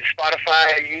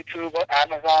Spotify, YouTube,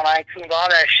 Amazon, iTunes, all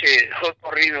that shit. Hook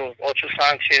Corridos, Ocho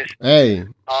Sanchez. Hey,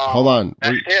 hold on.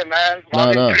 That's it, man.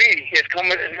 Volume 3, it's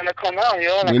gonna come out,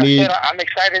 yo. Like I said, I'm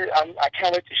excited. I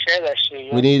can't wait to share that shit,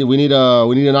 yo. We need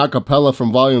an acapella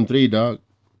from Volume 3, dog.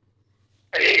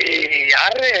 Hey,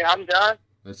 I'm done.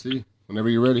 Let's see. Whenever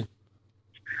you're ready.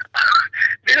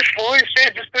 This fool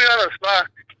shit, just put it on the spot.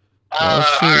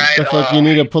 Shit. All right. The fuck, you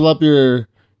need to pull up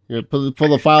pull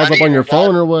the files up on your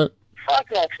phone or what? Fuck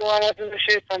that. So I want to do the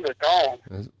shit from the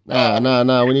dome.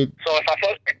 Nah. We need. So if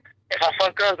I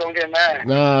fuck up, don't get mad.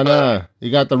 Nah.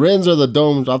 You got the Rins or the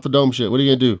domes off the dome shit? What are you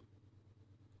gonna do?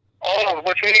 Oh,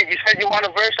 what you need? You said you want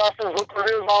a verse off of Hook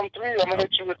Corridos Volume 3. I'm gonna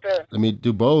hit you with that. Let me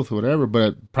do both, whatever.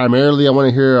 But primarily, I want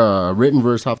to hear a written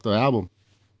verse off the album.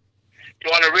 You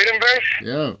want a written verse?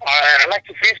 Yeah. All right, I like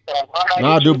to freestyle.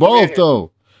 Nah, do both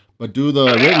though. But do the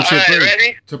written shit first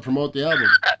ready? to promote the album.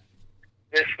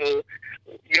 This fool.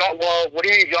 What do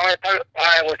you want to talk? All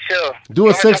right, well, chill. Do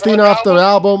a 16 off the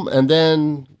album and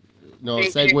then,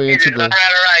 segue into the. All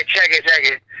right, check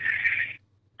it.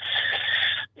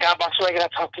 Got my swagger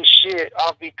talking shit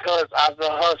all because I was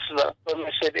a hustler. But I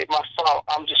said it's my fault.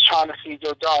 I'm just trying to feed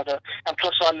your daughter. And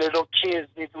plus our little kids,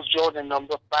 this was Jordan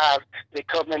number 5. They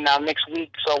coming out next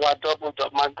week, so I doubled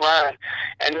up my grind.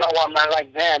 And no, I'm not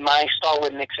like them. I ain't start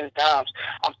with nicks and dimes.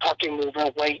 I'm talking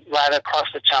moving weight right across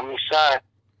the Chinese side.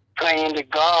 Praying to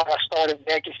God, I started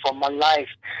begging for my life.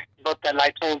 But the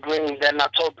light turned green, then I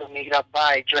told them to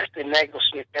buy, dressed in negro,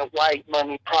 Smith and white,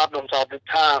 money problems all the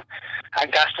time. I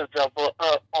got to double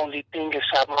up, only thing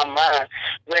inside my mind.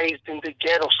 Raised in the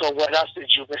ghetto, so what else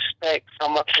did you expect?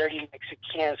 From a dirty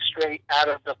Mexican straight out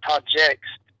of the projects.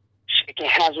 Shaking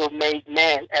hands with made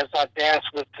men as I danced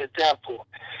with the devil.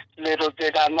 Little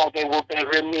did I know they would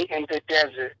bury me in the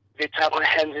desert. They tied my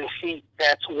hands and feet.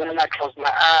 That's when I closed my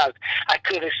eyes. I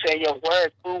couldn't say a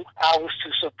word. Ooh, I was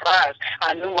too surprised.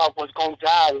 I knew I was gonna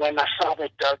die when I saw the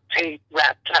duct tape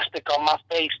wrapped plastic on my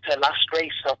face till I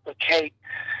straight suffocate.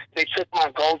 They took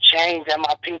my gold chains and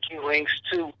my pinky rings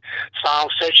too. So I'm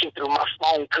searching through my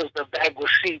phone cause the bag was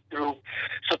see-through.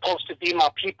 Supposed to be my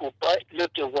people, but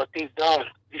look at what they've done.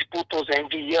 These putos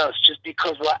envy us just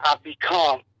because what I've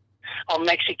become. A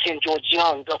Mexican George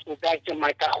Young, duffel bag de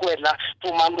my cajuela,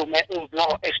 fumándome un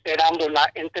blunt, esperando la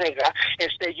entrega.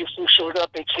 You fool showed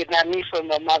up and kidnapped me from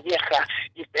the ma vieja.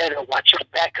 You better watch your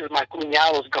back cause my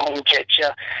cuñados gon' get ya.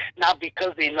 Not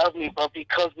because they love me, but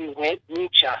because we went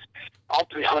muchas. All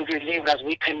 300 libras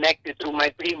we connected through my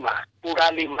prima.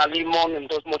 Pura lima, limón en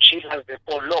 2 mochilas de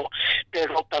polo.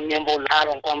 Pero también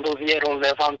volaron cuando dieron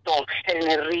levantón.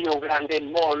 En el Río Grande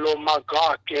Mall, oh my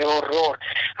God, qué horror.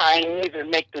 I ain't even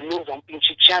make the news on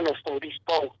pinche channel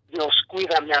 44. Dios,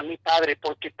 cuídame a mi padre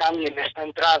porque también está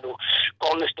entrado.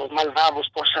 Con estos malvados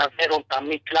por saber dónde está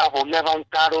mi clavo.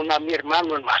 Levantaron a mi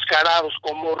hermano enmascarados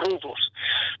como rudos.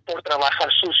 Por trabajar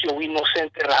sucio y nos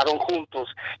enterraron juntos.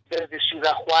 Desde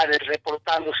Ciudad Juárez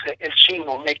reportándose el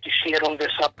chino me quisieron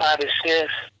desaparecer.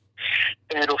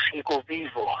 Pero sigo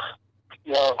vivo.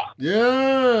 Yo.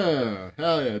 Yeah.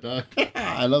 Hell yeah, dog.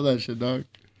 I love that shit, dog.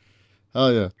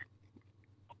 Hell yeah.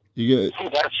 You get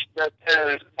That's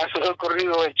a hood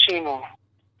corrido en chino.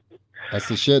 that's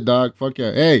the shit, dog. Fuck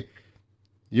yeah. Hey,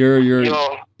 you're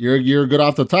good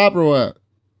off the top or what?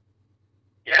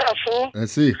 Yeah, fool.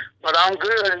 Let's see. But I'm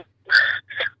good.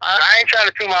 I ain't trying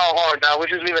to toot my own horn, dog. We'll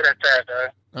just leave it at that,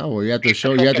 dog. Oh well, you have to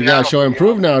show. You gotta show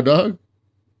improve now, dog.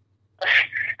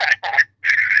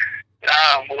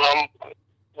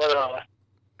 Well,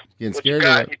 Getting what scared.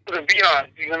 you put a beat on.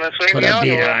 You gonna swing Put me a on?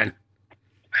 beat on.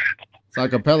 It's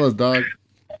like cappellas, dog.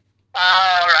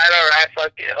 All right.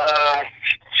 Fuck it.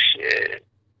 Shit.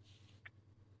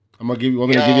 I'm gonna give you.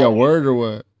 Want me to give you a word or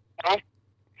what? Huh?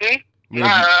 Nah,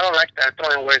 I don't like that.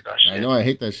 Throwing words on shit. I know. I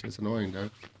hate that shit. It's annoying,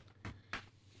 dog.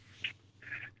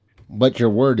 But your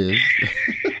word is.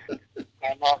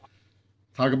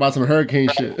 Talk about some hurricane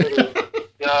shit.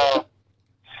 Yo,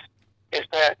 it's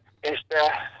that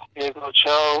Diego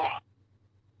Cho.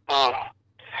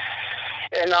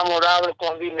 Enamorado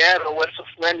con dinero, eso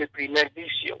fue mi primer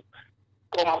vicio.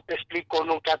 Como te explico,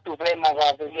 nunca tuve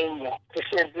nada de niño. Es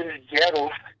el del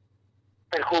ghetto,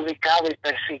 perjudicado y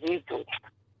perseguido.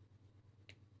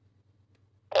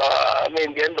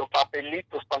 Vendiendo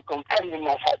papelitos para comprar mi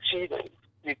masachido.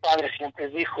 Mi padre siempre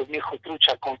dijo, viejo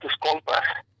trucha con tus compas,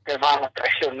 te van a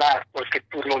traicionar porque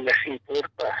tú no les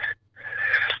importas.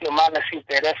 Lo más les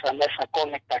interesa esa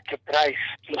conecta que traes,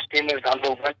 los tienes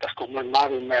dando vueltas como el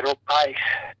mar y mero país.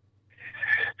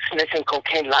 Sniffing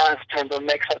cocaine lines turned the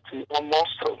mix up to a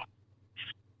monster.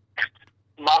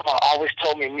 Mama always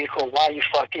told me, mijo, why you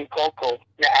fucking coco?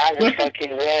 Your eyes are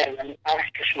fucking red and I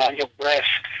can smell your breath.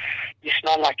 You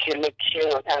smell like you look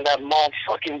cute and that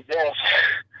motherfucking death.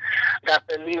 Got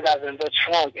the leaders in the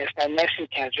trunk. It's that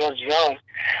Mexican George Young.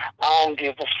 I don't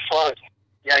give a fuck.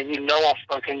 Yeah, you know I'm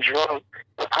fucking drunk.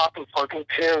 I'm popping fucking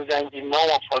pills and you know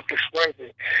I'm fucking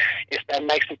swerving. It's that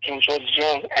Mexican George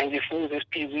Young and you fool this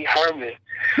Pee Wee Herman.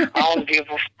 I don't give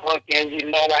a fuck and you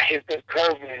know I hit the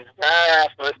curving.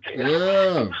 Fuck it.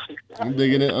 Yeah. I'm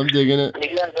digging it.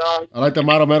 Yeah, dog. I like the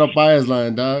Maro Paez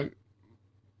line, dog.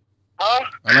 Huh?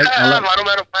 I like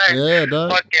Maro Paez. Yeah,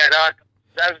 dog. Fuck yeah, dog.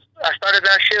 I started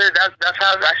that shit. That's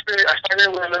how I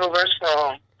started with a little verse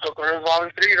from Corridos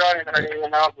Volume 3, dog, and I didn't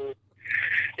even know.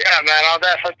 Yeah, man, all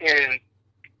that fucking.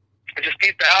 I just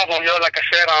beat the album, yo. Like I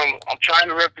said, I'm trying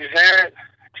to represent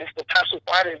just the Paso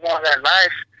Parties on that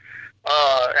life.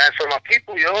 And for my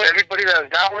people, yo, everybody that's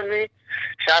down with me,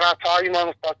 shout out to all you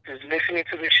motherfuckers listening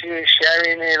to this shit,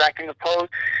 sharing it, liking the post.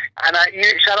 And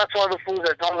shout out to all the fools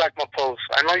that don't like my posts.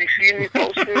 I know you see me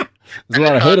posting. There's a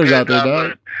lot of haters out there,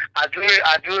 dog. I do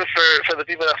it for the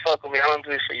people that fuck with me. I don't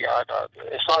do it for y'all, dog.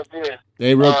 It's all good.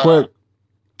 Hey, real quick,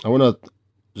 I want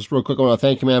to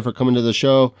thank you, man, for coming to the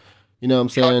show. You know what I'm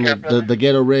saying? Okay, the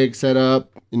ghetto rig set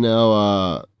up, you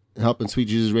know, helping Sweet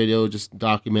Jesus Radio just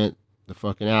document the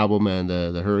fucking album and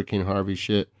the Hurricane Harvey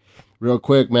shit. Real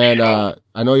quick, man,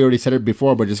 I know you already said it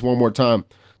before, but just one more time.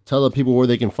 Tell the people where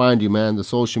they can find you, man. The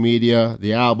social media,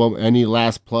 the album, any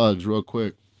last plugs, real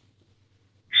quick.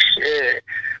 Shit.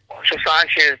 Ocho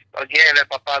Sanchez, again, el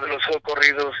papá de los hood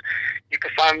corridos. You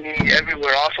can find me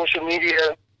everywhere, all social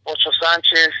media, Ocho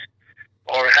Sanchez,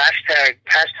 or hashtag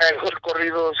hood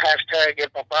corridos, hashtag el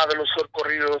papá de los hood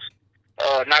corridos,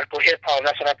 narco hip hop,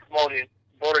 that's what I promoted,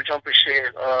 border jumper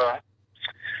shit.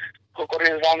 Hood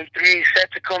Corridos Volume 3 set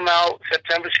to come out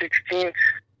September 16th.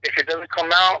 If it doesn't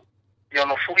come out, yo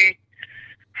no fui.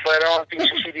 Fueron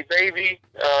pinche CD Baby.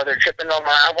 They're tripping on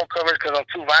my album covers because I'm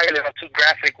too violent, I'm too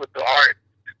graphic with the art.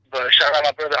 But shout out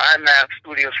my brother IMAP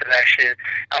Studios for that shit.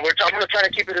 And I'm going to try to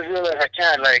keep it as real as I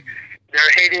can. Like,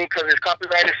 they're hating because it's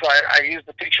copyrighted, so I use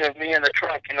the picture of me in the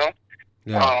trunk, you know?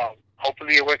 Yeah.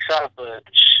 Hopefully it works out. But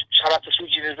shout out to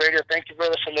Sweet Jesus Radio. Thank you,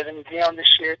 brother, for letting me be on this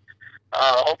shit.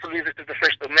 Hopefully this is the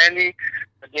first of many.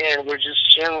 Again, we're just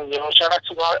chilling, you know? Shout out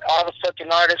to all the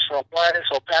fucking artists from Juarez,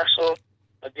 El Paso.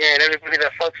 Again, everybody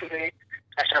that fucks with me.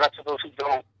 And shout out to those who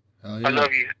don't. Yeah. I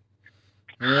love you.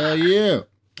 Hell yeah.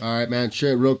 All right, man.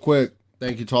 Shit, real quick.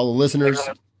 Thank you to all the listeners.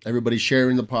 Everybody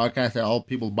sharing the podcast. All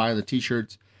people buying the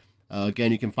t-shirts.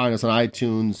 Again, you can find us on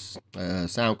iTunes,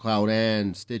 SoundCloud,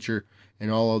 and Stitcher,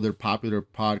 and all other popular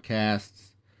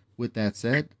podcasts. With that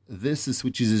said, this is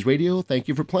Sweet Jesus Radio. Thank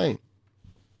you for playing.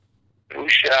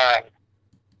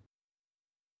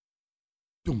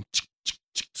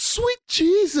 Sweet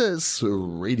Jesus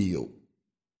Radio.